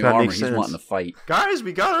got that new armor. He's wanting to fight. Guys,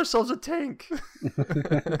 we got ourselves a tank!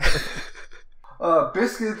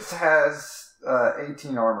 Biscuits has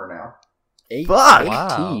 18 armor now. 18?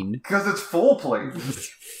 Wow. Because it's full plate.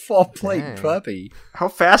 Full plate puppy. How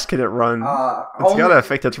fast can it run? It's got to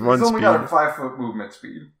affect its run speed. He's only got a 5-foot movement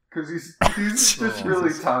speed. Because he's just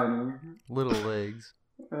really tiny. Little legs.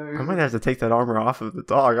 I might have to take that armor off of the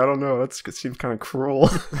dog. I don't know. It seems kind of cruel.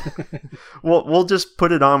 We'll just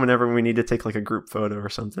put it on whenever we need to take like a group photo or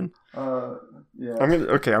something. Yeah. I'm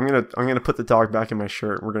gonna put the dog back in my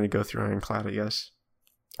shirt. We're gonna go through Ironclad, I guess.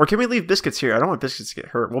 Or can we leave Biscuits here? I don't want Biscuits to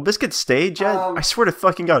get hurt. Will Biscuits stay, Jed? I swear to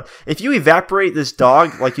fucking God. If you evaporate this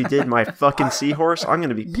dog like you did my fucking seahorse, I'm going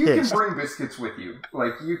to be pissed. You can bring Biscuits with you.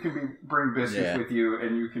 Like, you can bring Biscuits with you,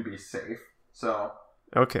 and you can be safe. So.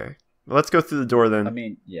 Okay. Well, let's go through the door then. I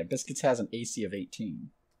mean, yeah, Biscuits has an AC of 18.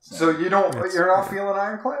 So you're not feeling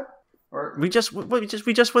Ironclad? Or? We just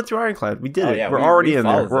went through Ironclad. We did it. Yeah, we're already in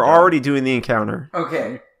there. We're already doing the encounter.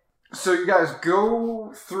 Okay. So you guys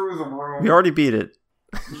go through the room. We already beat it.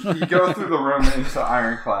 You go through the room into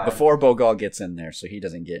Ironclad. Before Bogal gets in there, so he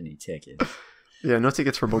doesn't get any tickets. Yeah, no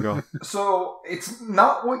tickets for Bogal. So it's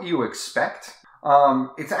not what you expect.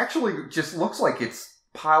 It's actually just looks like it's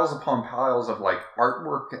piles upon piles of like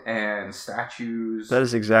artwork and statues. That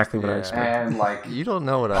is exactly what I Yeah. expected. And like You don't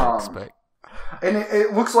know what I expect. And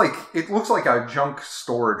it looks like a junk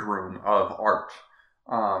storage room of art,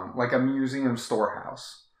 like a museum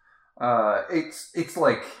storehouse. It's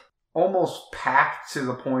like almost packed to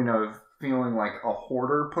the point of feeling like a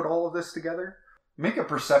hoarder put all of this together. Make a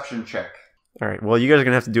perception check. All right. Well, you guys are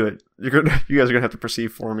gonna have to do it. You guys are gonna have to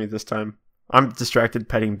perceive for me this time. I'm distracted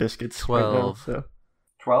petting biscuits. 12. Right now, so.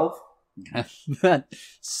 12?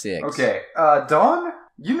 6. Okay. Dawn,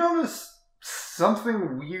 you notice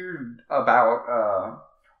something weird about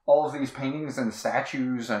all of these paintings and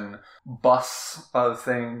statues and busts of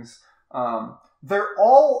things. They're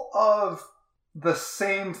all of the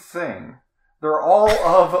same thing. They're all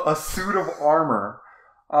of a suit of armor.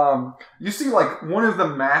 You see, like, one of the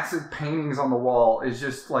massive paintings on the wall is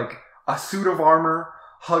just, like, a suit of armor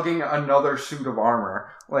hugging another suit of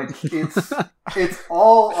armor. Like, it's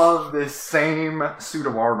all of this same suit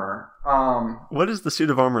of armor. What does the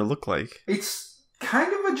suit of armor look like? It's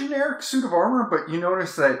kind of a generic suit of armor, but you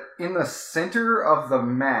notice that in the center of the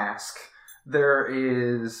mask, there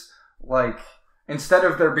is, like, instead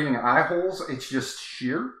of there being eye holes, it's just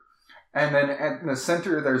sheer. And then at the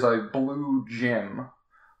center, there's a blue gem.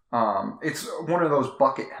 It's one of those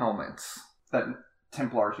bucket helmets that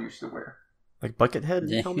Templars used to wear. Like Buckethead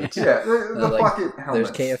Yeah. helmets? Yeah, the Like, bucket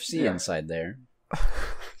helmets. There's KFC Yeah. inside there.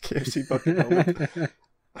 KFC bucket helmet.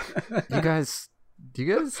 Do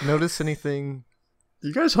you guys notice anything?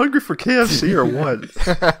 You guys hungry for KFC or what?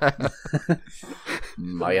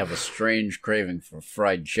 I have a strange craving for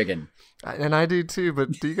fried chicken. And I do too,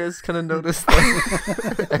 but do you guys kind of notice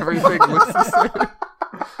that everything looks the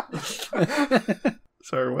same?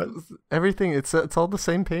 Sorry, what? Everything, it's all the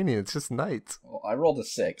same painting. It's just knights. Well, I rolled a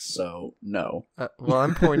 6, so no. Well,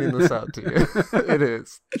 I'm pointing this out to you. It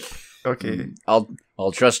is. Okay.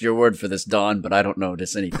 I'll trust your word for this, Dawn, but I don't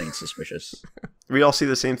notice anything suspicious. We all see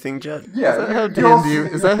the same thing, Jet? Yeah,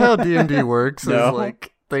 Is that how D&D works? No. Is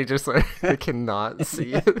like they just they cannot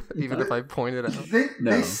see it even if I point it out.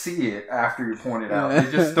 No. They see it after you point it out.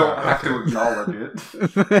 They just don't have to acknowledge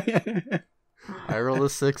it. I roll a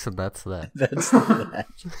 6 and that's that. That's that.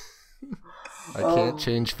 I can't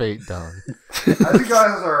change fate, Don. As you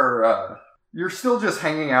guys are, you're still just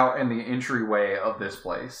hanging out in the entryway of this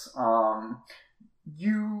place.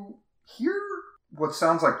 You hear what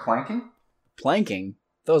sounds like clanking. Planking?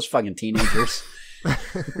 Those fucking teenagers.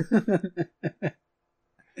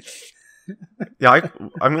 Yeah,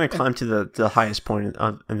 I'm gonna climb to the highest point in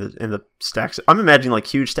the stacks. I'm imagining like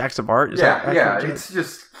huge stacks of art. Is that accurate, Jet? It's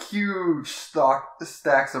just huge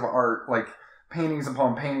stacks of art, like paintings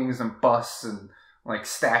upon paintings and busts and like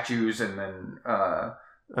statues, and then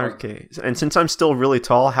Okay, and since I'm still really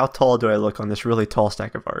tall, how tall do I look on this really tall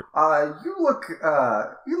stack of art? you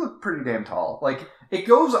look pretty damn tall. Like it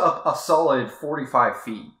goes up a solid 45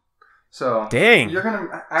 feet. So Dang! you're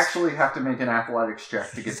gonna actually have to make an athletics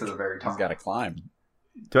check to get to the very top. He's got to climb.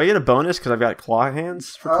 Do I get a bonus because I've got claw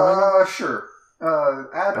hands for climbing? Sure.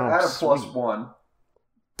 Add a plus sweet. 1.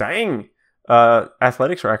 Dang!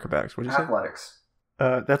 Athletics or acrobatics? What'd you say? Athletics.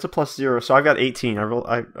 That's a +0, so I've got 18. I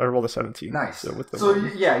rolled a 17. Nice. So, with the So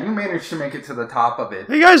one. you managed to make it to the top of it.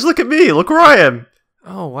 Hey guys, look at me! Look where I am!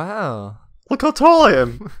 Oh wow! Look how tall I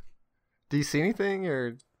am! Do you see anything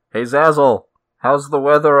or? Hey, Zazzle, how's the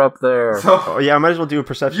weather up there? So Oh yeah, I might as well do a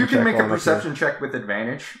perception you check. can make a while I'm up here. perception check with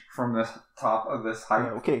advantage from the top of this height.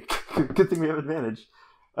 Yeah, okay, good thing we have advantage.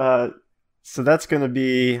 So that's going to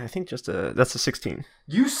be, I think, that's a 16.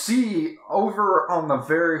 You see over on the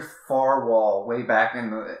very far wall, way back in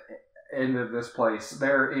the end of this place,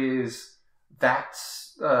 there is that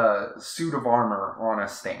suit of armor on a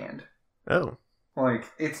stand. Oh. Like,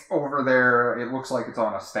 it's over there. It looks like it's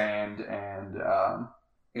on a stand, and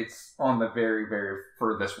it's on the very, very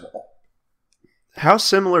furthest wall. How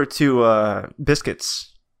similar to Biscuits'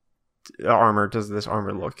 armor does this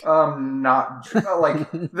armor look? Not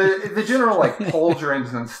like the general like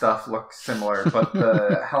pauldrons and stuff look similar, but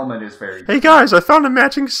the helmet is very. Hey guys, I found a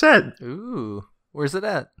matching set! Ooh, where's it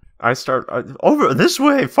at? I start, over this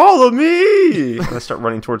way, follow me! And I start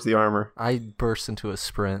running towards the armor. I burst into a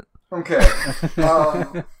sprint. Okay.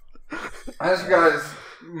 As you guys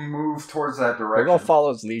move towards that direction, Virgo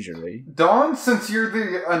follows leisurely. Dawn, since you're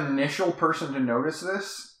the initial person to notice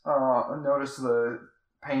this, notice the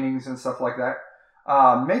paintings and stuff like that,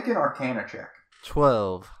 make an Arcana check.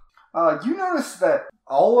 12. You notice that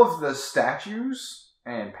all of the statues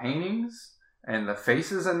and paintings and the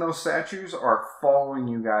faces in those statues are following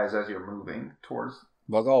you guys as you're moving towards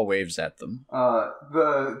Bogal waves at them.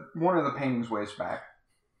 The one of the paintings waves back.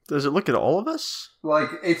 Does it look at all of us? Like,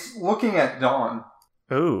 it's looking at Dawn.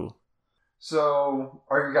 Oh. So,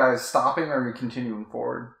 are you guys stopping or are you continuing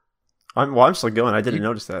forward? I'm still going. I didn't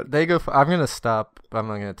notice that. They go. I'm gonna stop. I'm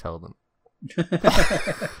not gonna tell them.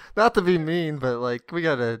 Not to be mean, but like we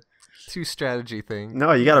got a 2 strategy thing.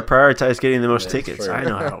 No, you got to prioritize getting the most Yeah, tickets. true. I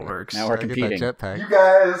know how it works. Now we're Get that competing. jetpack.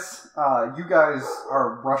 You guys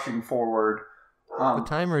are rushing forward. The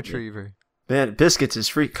time retriever. Man, Biscuits is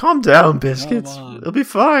free. Calm down, Biscuits. Come on. It'll be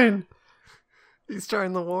fine. He's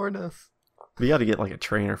trying to warn us. We got to get like a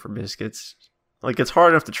trainer for Biscuits. Like it's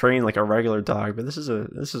hard enough to train like a regular dog, but this is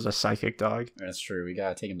a psychic dog. That's true. We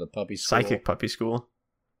gotta take him to puppy school. Psychic puppy school.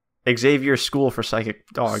 Xavier's school for psychic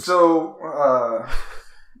dogs. So,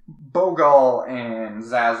 Bogal and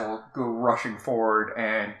Zazzle go rushing forward,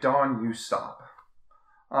 and Dawn, you stop.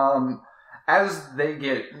 As they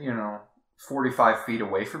get, 45 feet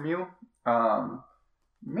away from you,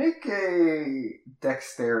 make a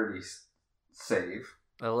dexterity save.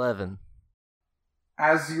 11.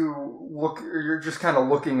 As you look, you're just kind of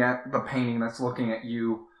looking at the painting that's looking at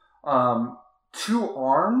you. 2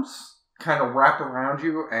 arms kind of wrap around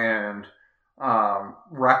you and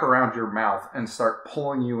wrap around your mouth and start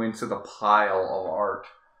pulling you into the pile of art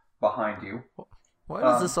behind you. Why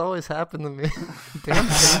does this always happen to me? Damn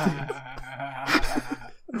paintings.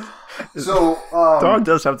 So, Dawn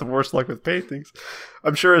does have the worst luck with paintings.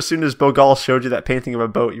 I'm sure as soon as Bogal showed you that painting of a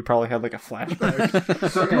boat, you probably had like a flashback.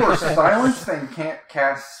 so you are silenced and can't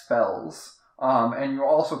cast spells, and you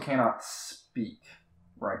also cannot speak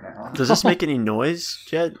right now. Does this make any noise,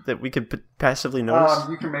 Jed, that we could passively notice?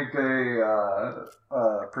 You can make a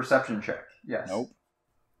perception check. Yes. Nope.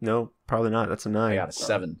 No, probably not. That's a 9. I got a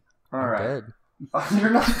 7. All I'm right. dead. You're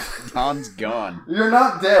not. Don's gone. You're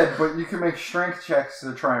not dead, but you can make strength checks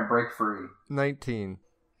to try and break free. 19.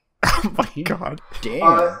 Oh my god.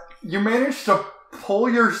 Damn. You managed to pull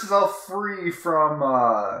yourself free from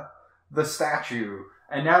the statue,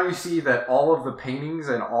 and now you see that all of the paintings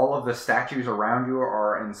and all of the statues around you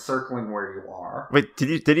are encircling where you are. Wait,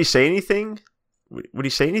 did he say anything? Would he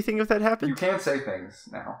say anything if that happened? You can say things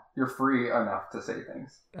now. You're free enough to say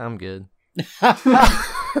things. I'm good.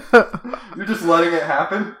 You're just letting it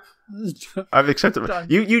happen? I've accepted it.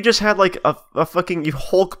 You just had like a fucking you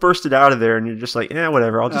Hulk bursted out of there, and you're just like,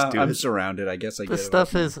 whatever. I'll just do I'm it. surrounded. I guess I get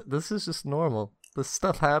This is just normal. This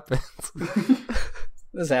stuff happens.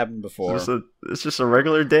 This happened before. It's just a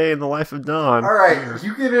regular day in the life of Dawn. All right,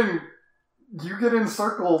 you get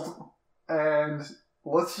encircled, and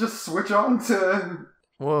let's just switch on to.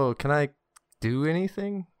 Whoa, can I do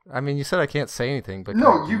anything? I mean, you said I can't say anything, but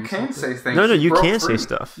No, I you do can something? say things. No, you broke can free. say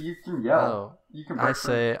stuff. You can yell. You can. I break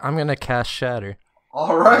free. say I'm gonna cast Shatter.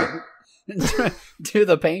 All right. To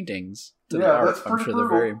the paintings. To the Yeah, art. that's I'm pretty sure they're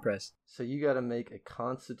brutal. very impressed. So you got to make a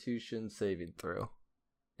Constitution saving throw,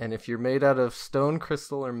 and if you're made out of stone,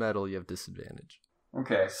 crystal, or metal, you have disadvantage.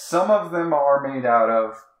 Okay, some of them are made out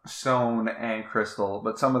of stone and crystal,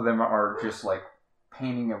 but some of them are just like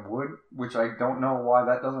painting of wood, which I don't know why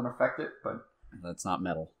that doesn't affect it, but That's not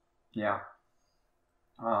metal. yeah.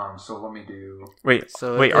 So let me do. Wait,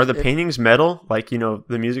 So are if- the if- paintings metal? Like the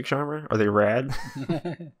music genre? Are they rad?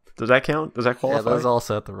 Does that count? Does that Yeah, qualify? those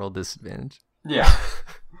also have to roll disadvantage. Yeah.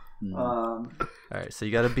 Hmm. All right, so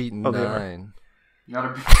you got to beat Oh, they are. 9. You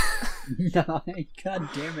gotta be. God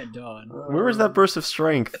damn it, Dawn. Where was that burst of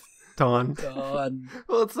strength, Dawn? Dawn.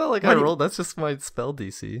 Well, it's not like Why I do you- rolled. That's just my spell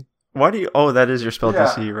DC. Why do you? Oh, that is your spell Yeah.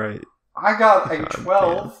 DC, right? I got a God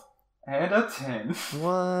 12 and a 10.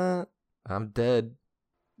 What? I'm dead.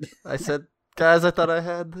 I said, guys, I thought I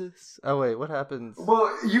had this. Oh wait, what happens?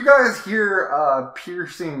 Well, you guys hear a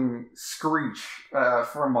piercing screech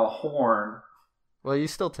from a horn. Well, you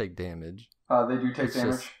still take damage. They do take It's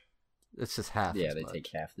damage. just- It's just half. Yeah, as they much. take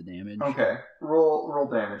half the damage. Okay, roll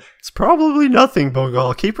damage. It's probably nothing,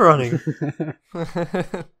 Bogal. Keep running.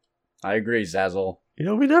 I agree, Zazzle.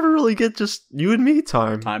 We never really get just you and me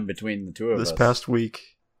time Time between the two of this us. past week.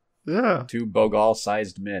 Yeah, 2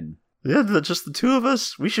 Bogal-sized men. yeah, just the two of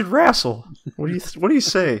us. We should wrestle. What do you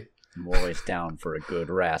say? I'm always down for a good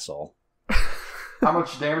wrestle. How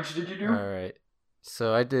much damage did you do? All right.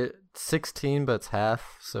 So I did 16, but it's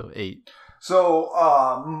half, so 8. So,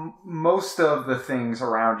 most of the things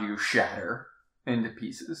around you shatter into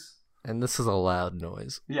pieces. And this is a loud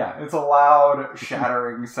noise. Yeah, it's a loud,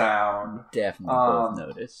 shattering sound. Definitely both Um,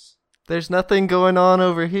 notice. There's nothing going on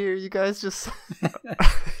over here. You guys just...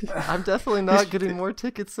 I'm definitely not getting more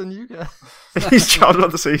tickets than you guys. He's about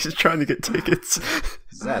to say he's trying to get tickets.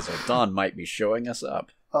 Zazzle, Dawn might be showing us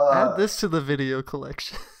up. Add this to the video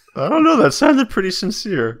collection. I don't know. That sounded pretty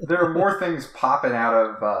sincere. There are more things popping out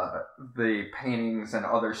of the paintings and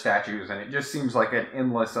other statues, and it just seems like an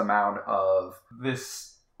endless amount of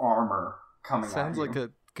this armor coming out. Sounds like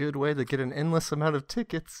a good way to get an endless amount of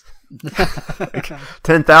tickets.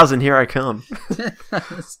 10,000, here I come.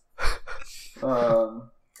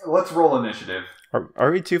 Let's roll initiative.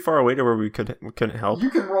 Are we too far away to where we couldn't help? You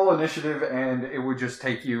can roll initiative, and it would just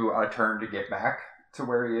take you a turn to get back to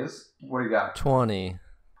where he is. What do you got? 20.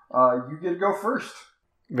 You get to go first.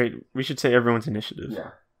 Wait, we should say everyone's initiative. Yeah,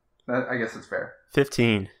 I guess it's fair.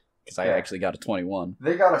 15. Because I actually got a 21.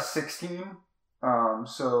 They got a 16.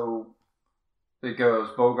 So it goes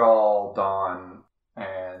Bogal, Dawn,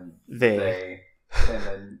 and they,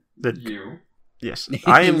 and then you. Yes,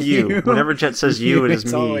 I am you. Whenever Jet says you, it is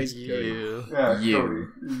It's me. always You. Yeah, You.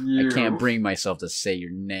 you. I can't bring myself to say your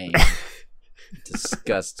name. It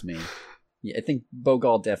disgusts me. Yeah, I think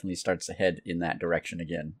Bogal definitely starts to head in that direction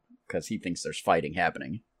again because he thinks there's fighting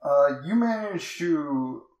happening. You managed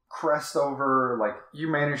to crest over,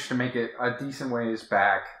 you managed to make it a decent ways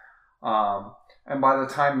back. And by the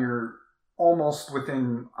time you're almost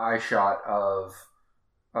within eyeshot of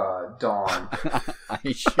Dawn.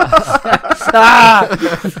 Shot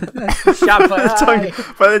by eye.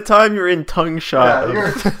 By the time you're in tongue shot,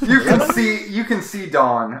 You can see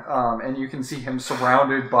Dawn, and you can see him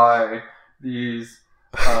surrounded by these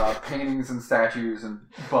paintings and statues and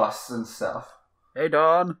busts and stuff. Hey,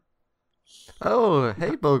 Dawn. Oh,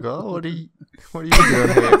 hey, Bogal. What are you doing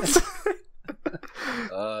here?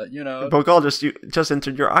 Bogal just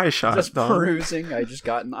entered your eye shot. Just Dawn. perusing. I just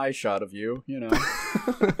got an eye shot of you.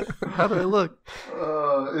 How do I look?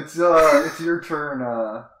 It's your turn,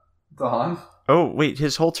 Dawn. Oh wait,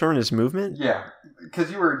 his whole turn is movement. Yeah, because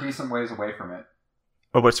you were a decent ways away from it.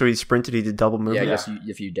 Oh, but so he sprinted. He did double Yeah, movement. I guess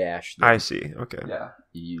if you dash, then I see. Okay. Yeah.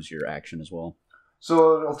 you use your action as well.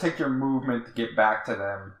 So it'll take your movement to get back to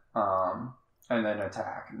them, and then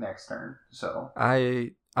attack next turn. So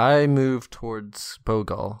I move towards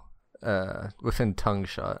Bogal, within tongue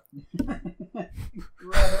shot.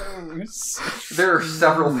 there are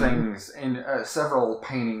several things in several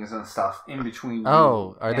paintings and stuff in between.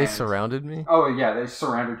 Oh, are they surrounded me? Oh yeah, they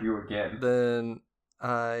surrounded you again. Then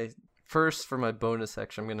first for my bonus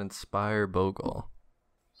action, I'm gonna inspire Bogal.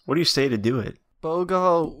 What do you say to do it?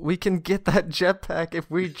 Bogal, we can get that jetpack if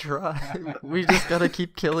we try. We just gotta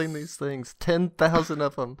keep killing these things. 10,000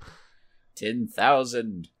 of them.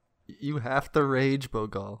 10,000. You have to rage,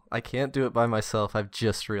 Bogal. I can't do it by myself. I've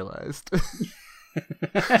just realized.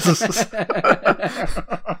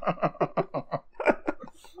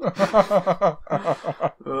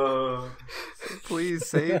 Please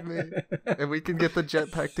save me, and we can get the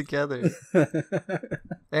jetpack together.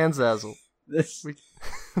 And Zazzle. This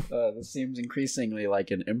seems increasingly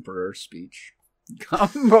like an emperor speech. Come,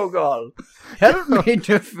 Bogal, help me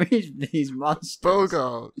defeat these monsters.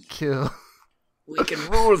 Bogal, kill. We can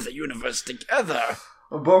rule the universe together.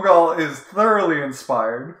 Bogal is thoroughly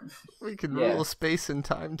inspired. We can rule space and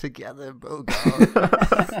time together,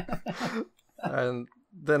 Bogal. And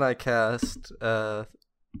then I cast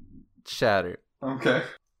Shatter. Okay.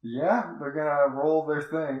 Yeah, they're gonna roll their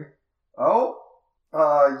thing. Oh,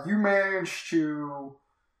 you managed to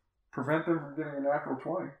prevent them from getting a natural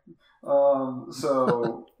 20.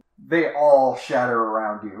 So they all shatter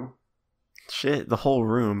around you. Shit, the whole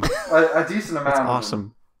room. A decent amount. That's of awesome.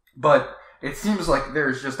 them. But it seems like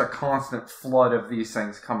there's just a constant flood of these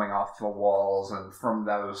things coming off the walls and from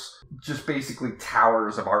those just basically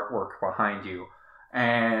towers of artwork behind you.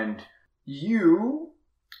 And you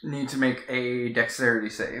need to make a dexterity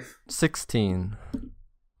save. 16.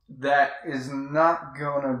 That is not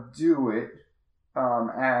gonna do it,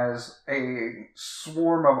 as a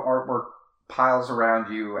swarm of artwork piles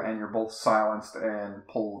around you and you're both silenced and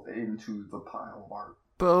pulled into the pile of art.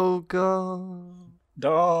 Bogal.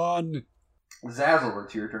 Dawn. Zazzle,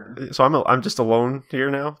 it's your turn. So I'm just alone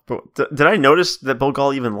here now. But did I notice that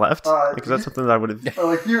Bogal even left? Because that's something that I would have.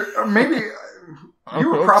 You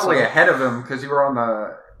were probably ahead of him because you were on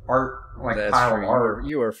the art pile of art.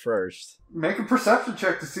 You were first. Make a perception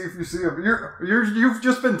check to see if you see him. You've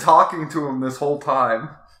just been talking to him this whole time.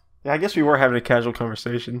 Yeah, I guess we were having a casual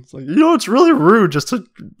conversation. It's like, it's really rude just to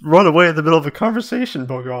run away in the middle of a conversation,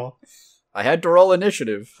 Bogal. I had to roll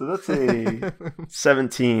initiative. So that's a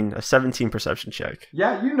 17 perception check.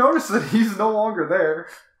 Yeah, you notice that he's no longer there.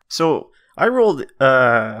 So I rolled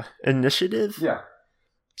initiative. Yeah.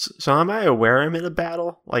 So am I aware I'm in a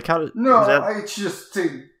battle? Like how? It's just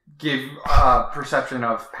to give perception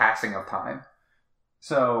of passing of time.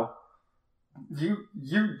 So you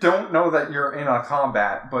don't know that you're in a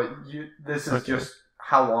combat, but this is just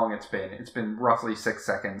how long it's been. It's been roughly 6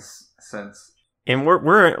 seconds since. And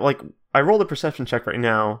we're like, I rolled a perception check right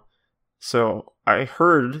now, so I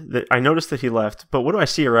noticed that he left. But what do I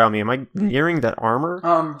see around me? Am I nearing that armor?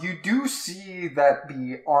 You do see that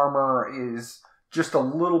the armor is just a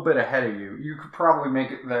little bit ahead of you. You could probably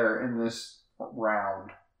make it there in this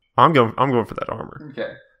round. I'm going for that armor.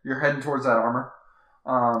 Okay, you're heading towards that armor.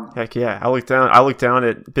 Heck yeah! I look down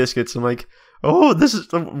at Biscuits. I'm like, oh, this is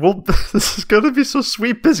gonna be so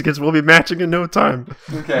sweet. Biscuits, we'll be matching in no time.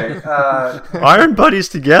 Okay. Iron buddies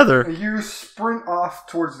together. You sprint off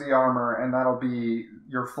towards the armor, and that'll be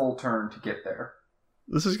your full turn to get there.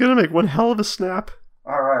 This is gonna make one hell of a snap.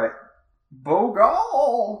 All right,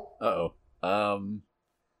 Bogal.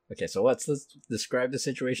 Okay, so describe the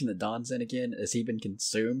situation that Don's in again? Has he been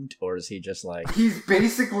consumed, or is he just like... He's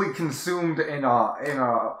basically consumed in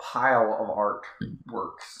a pile of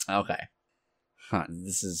artworks. Okay. Huh,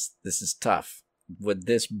 this is tough. Would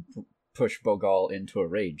this push Bogal into a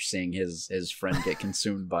rage, seeing his friend get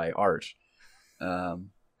consumed by art? I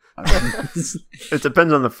mean, it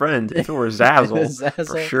depends on the friend. If it were Zazzle,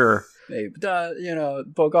 for sure. Hey,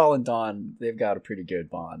 Bogal and Don, they've got a pretty good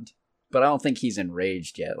bond. But I don't think he's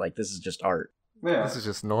enraged yet. Like, this is just art. Yeah. This is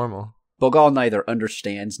just normal. Bogal neither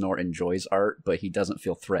understands nor enjoys art, but he doesn't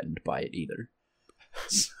feel threatened by it either.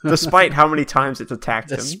 Despite how many times it's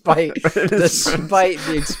attacked him. Despite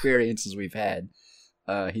the experiences we've had,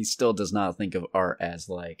 he still does not think of art as,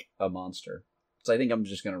 like, a monster. So I think I'm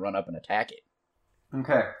just going to run up and attack it.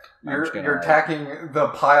 Okay. You're attacking the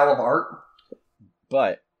pile of art?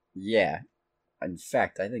 But, yeah. In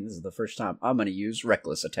fact, I think this is the first time I'm going to use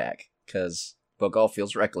Reckless Attack, because Bogal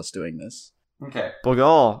feels reckless doing this. Okay.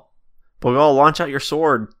 Bogal, launch out your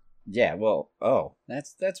sword. Yeah, well,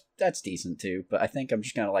 that's decent too, but I think I'm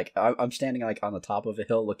just kind of like, I'm standing like on the top of a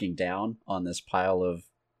hill looking down on this pile of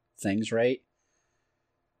things, right?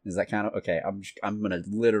 Is that kind of, okay, I'm going to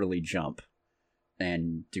literally jump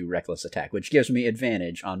and do Reckless Attack, which gives me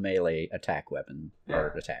advantage on melee attack weapon or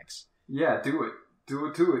attacks. Yeah, do it. Do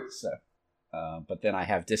it to it. So... but then I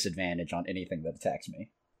have disadvantage on anything that attacks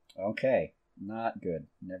me. Okay, not good.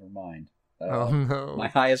 Never mind. Oh no. My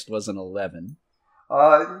highest was an 11.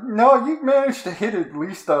 No, you managed to hit at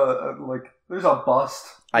least there's a bust.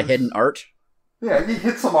 I hit an art? Yeah, you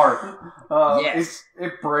hit some art. Yes.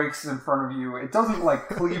 It breaks in front of you. It doesn't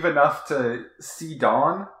cleave enough to see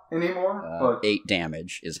Dawn anymore, but 8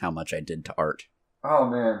 damage is how much I did to art. Oh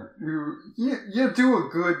man, you do a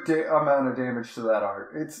good amount of damage to that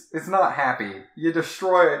art. It's not happy. You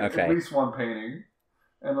destroy it, okay. At least one painting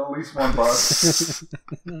and at least one bust.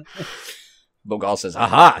 Bogal says,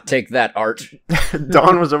 "Aha! Take that, art."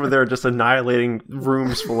 Don was over there just annihilating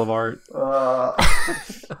rooms full of art.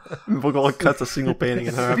 Bogal cuts a single painting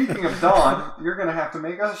in half. Speaking of Don, you're gonna have to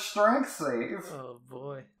make a strength save. Oh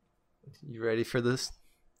boy, you ready for this?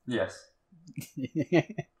 Yes.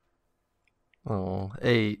 Oh,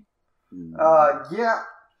 8. Yeah.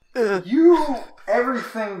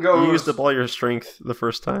 Everything goes... You used up all your strength the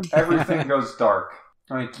first time. Everything goes dark.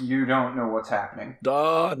 You don't know what's happening.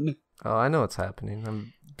 Don! Oh, I know what's happening.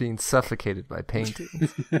 I'm being suffocated by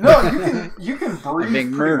paintings. No, you can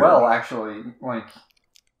breathe pretty well, actually.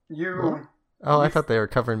 You... Oh, I thought they were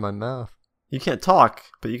covering my mouth. You can't talk,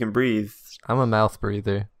 but you can breathe. I'm a mouth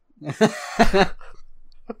breather.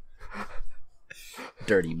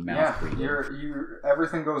 Dirty mouth breather. Yeah,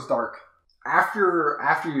 everything goes dark. After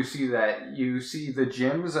you see that, you see the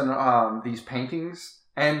gems and these paintings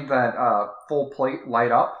and that full plate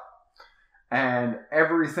light up, and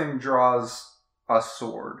everything draws a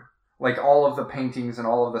sword. All of the paintings and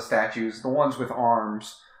all of the statues, the ones with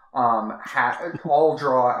arms, all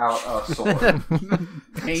draw out a sword.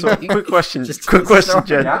 So, quick question,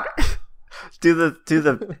 Jed. Yeah? Do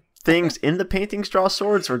the things in the paintings draw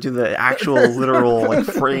swords, or do the actual literal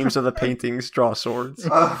frames of the paintings draw swords?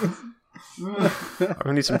 I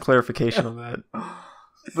need some clarification on that.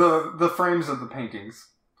 The frames of the paintings.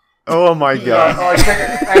 Oh my god!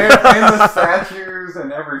 And the statues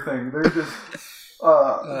and everything. They're just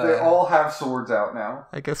they all have swords out now.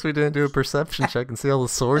 I guess we didn't do a perception check and see all the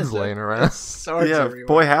swords laying around. Swords everywhere.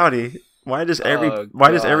 Boy howdy. Why does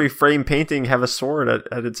every frame painting have a sword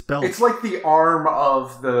at its belt? It's like the arm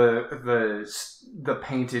of the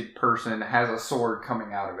painted person has a sword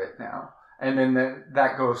coming out of it now, and then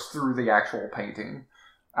that goes through the actual painting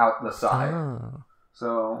out the side. Oh.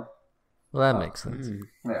 So, well, that makes sense.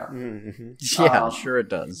 Yeah, yeah, sure it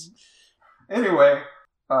does. Anyway,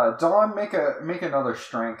 Dawn, make another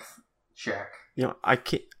strength check. I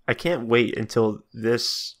can't wait until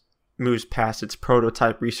this moves past its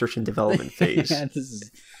prototype research and development phase. Yeah,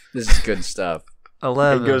 this is good stuff.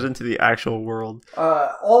 It goes into the actual world.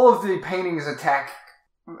 All of the paintings attack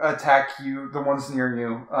you. The ones near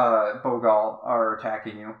you, Bogal, are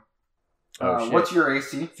attacking you. Shit. What's your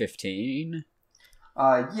AC? 15.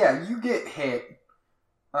 Yeah, you get hit.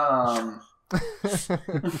 All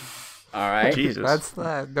right. Jesus. That's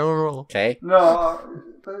that. No roll. Okay. No,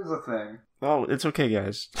 there's a thing. Oh, it's okay,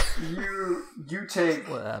 guys. You take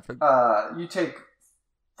What happened? you take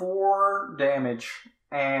 4 damage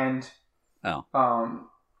and you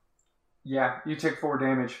take 4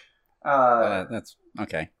 damage. That's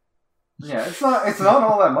okay. Yeah, it's not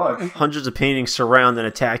all that much. Hundreds of paintings surround and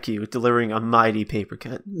attack you, delivering a mighty paper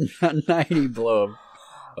cut. A 90 blow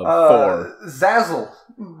of 4. Zazzle,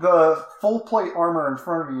 the full plate armor in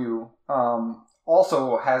front of you,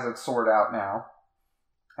 also has its sword out now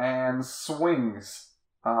and swings.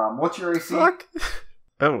 What's your AC? Fuck.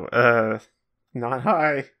 Oh, not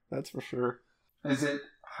high. That's for sure. Is it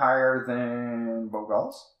higher than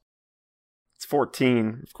Bogal's? It's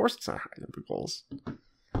 14. Of course, it's not higher than Bogal's.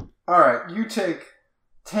 All right, you take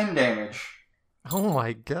 10 damage. Oh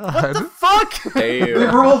my god. What the fuck? They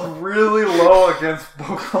Damn. rolled really low against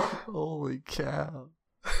Bogal, Holy cow.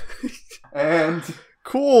 and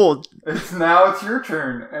Cool. now it's your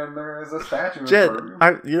turn, and there is a statue in Jet, front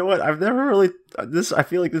of you. you know what? I've never really I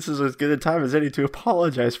feel like this is as good a time as any to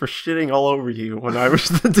apologize for shitting all over you when I was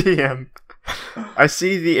the DM. I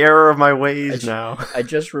see the error of my ways now. I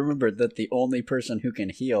just remembered that the only person who can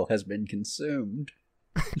heal has been consumed.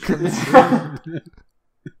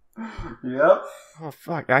 Yep. Oh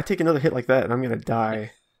fuck! I take another hit like that, and I'm gonna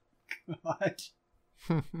die. What?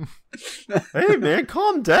 Hey man,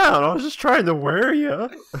 calm down. I was just trying to wear you.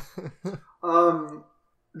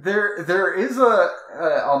 There is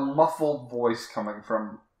a muffled voice coming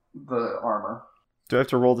from the armor. Do I have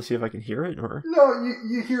to roll to see if I can hear it, or? No,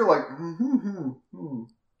 you hear like.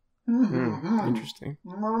 Interesting.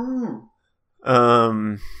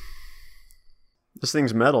 This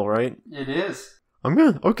thing's metal, right? It is. I'm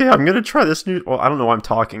gonna try this new. Well, I don't know why I'm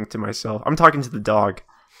talking to myself. I'm talking to the dog.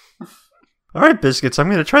 All right, Biscuits. I'm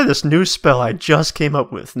gonna try this new spell I just came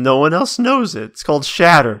up with. No one else knows it. It's called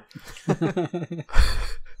Shatter.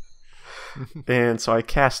 And so I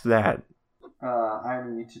cast that. I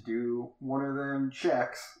need to do one of them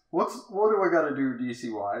checks. What do I got to do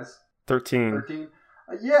DC wise? 13. 13.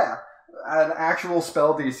 Yeah, an actual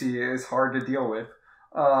spell DC is hard to deal with.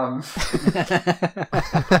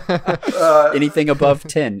 Anything above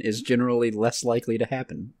 10 is generally less likely to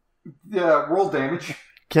happen. Yeah, roll damage.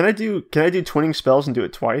 Can I do twinning spells and do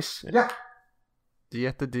it twice? Yeah. Do you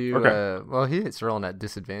have to do? Okay. Well, he's rolling at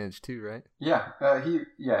disadvantage too, right? Yeah. He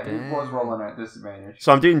was rolling at disadvantage.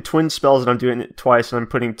 So I'm doing twin spells and I'm doing it twice, and I'm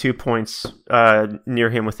putting 2 points near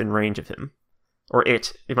him within range of him, or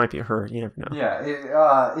it. It might be a her. You never know. Yeah.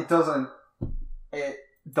 It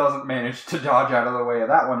doesn't manage to dodge out of the way of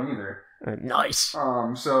that one either. Nice.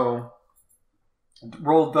 So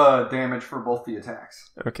roll the damage for both the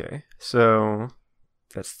attacks. Okay. So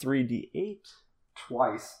that's 3d8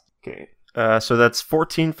 Twice. Okay. So that's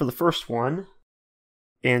 14 for the first one,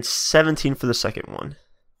 and 17 for the second one.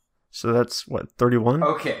 So that's what, 31?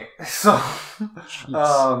 Okay, so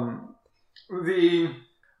the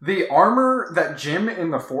armor that Jim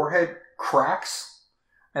in the forehead cracks,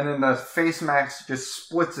 and then the face mask just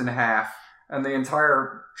splits in half, and the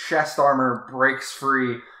entire chest armor breaks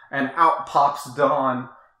free, and out pops Dawn,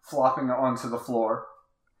 flopping onto the floor.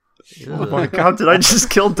 Oh my god, did I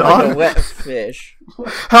just kill Like Dawn? a wet fish.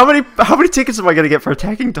 How many tickets am I gonna get for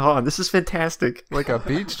attacking Dawn? This is fantastic. Like a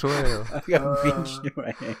beach whale. I got beach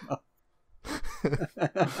whale.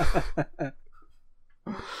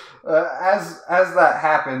 As that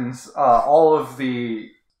happens, all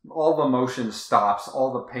the motion stops.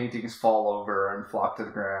 All the paintings fall over and flop to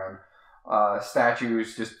the ground.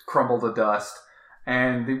 Statues just crumble to dust,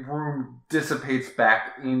 and the room dissipates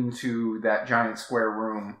back into that giant square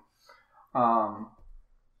room.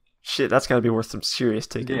 Shit, that's gotta be worth some serious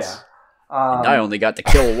tickets. Yeah. And I only got to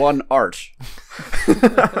kill one arch.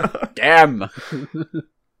 Damn.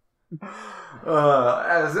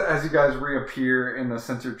 As you guys reappear in the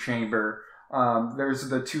center chamber, there's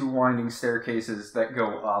the 2 winding staircases that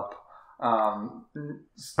go up. I'm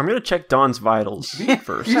gonna check Dawn's vitals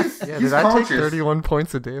first. He's Did I conscious. take 31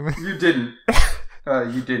 points of damage? You didn't.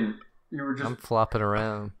 You didn't. You were I'm just. flopping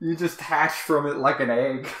around. You just hatched from it like an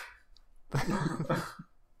egg.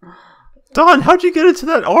 Dawn, how'd you get into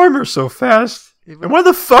that armor so fast? It was, And why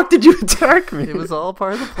the fuck did you attack me? it was all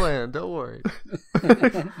part of the plan. Don't worry.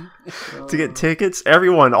 To get tickets?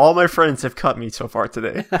 All my friends have cut me so far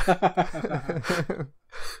today.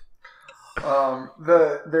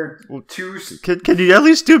 They're two. Can you at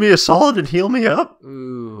least do me a solid and heal me up?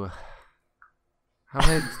 Ooh. How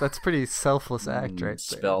many? That's a pretty selfless act, right there.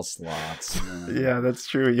 Spell slots. Yeah, that's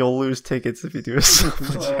true. You'll lose tickets if you do a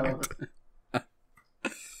selfless act.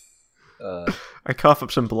 I cough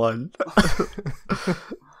up some blood.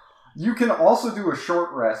 You can also do a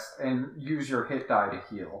short rest and use your hit die to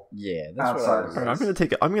heal. Yeah, that's outside what of All right,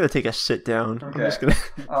 I'm gonna take a sit down. Okay. I'm just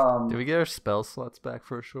gonna. Do we get our spell slots back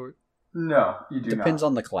for a short? No, you do Depends not.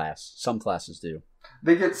 on the class. Some classes do.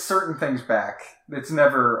 They get certain things back. It's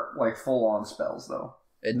never like full on spells though.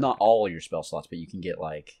 Not all your spell slots, but you can get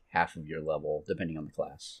like half of your level depending on the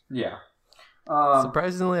class. Yeah.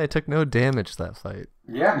 Surprisingly, I took no damage that fight.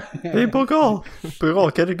 Yeah. Hey,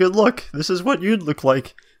 Bogal, get a good look. This is what you'd look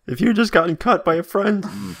like if you'd just gotten cut by a friend.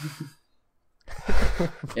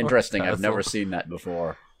 Interesting. I've never seen that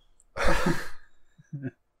before.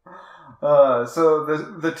 So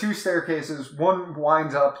the two staircases, one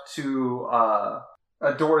winds up to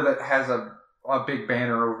a door that has a big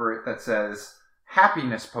banner over it that says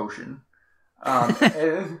 "Happiness Potion,"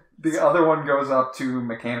 and the other one goes up to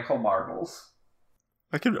Mechanical Marvels.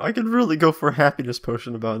 I could really go for a happiness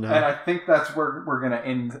potion about now. And I think that's where we're gonna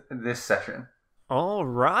end this session. All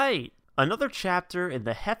right, another chapter in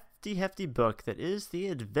the hefty book that is the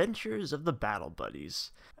Adventures of the Battle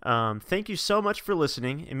Buddies. Thank you so much for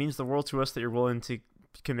listening. It means the world to us that you're willing to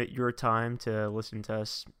commit your time to listen to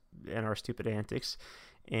us and our stupid antics.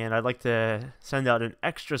 And I'd like to send out an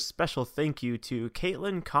extra special thank you to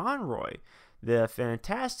Caitlin Conroy, the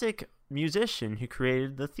fantastic musician who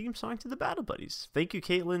created the theme song to the Battle Buddies. Thank you,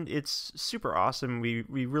 Caitlin. It's super awesome. We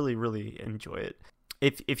really, really enjoy it.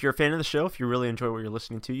 If you're a fan of the show, if you really enjoy what you're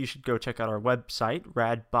listening to, you should go check out our website,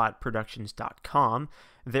 radbotproductions.com.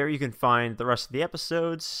 There you can find the rest of the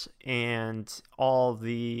episodes and all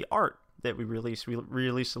the art that we release. We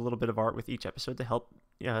release a little bit of art with each episode to help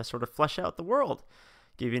sort of flesh out the world,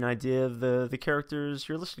 give you an idea of the characters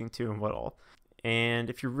you're listening to and what all. And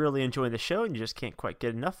if you're really enjoying the show and you just can't quite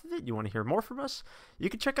get enough of it, you want to hear more from us, you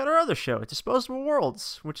can check out our other show, Disposable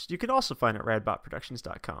Worlds, which you can also find at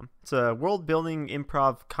radbotproductions.com. It's a world-building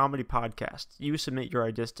improv comedy podcast. You submit your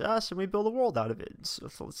ideas to us, and we build a world out of it. It's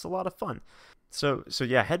a lot of fun. So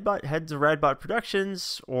yeah, head to Radbot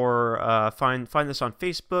Productions, or find us on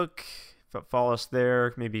Facebook. Follow us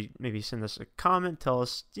there. Maybe send us a comment. Tell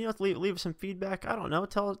us, leave us some feedback. I don't know.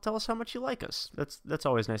 Tell us how much you like us. That's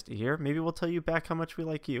always nice to hear. Maybe we'll tell you back how much we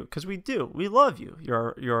like you, because we do. We love you.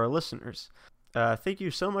 You're our listeners. Thank you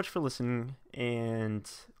so much for listening, and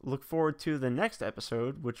look forward to the next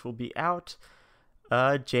episode, which will be out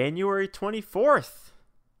January 24th,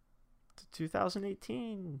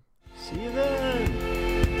 2018. See you then.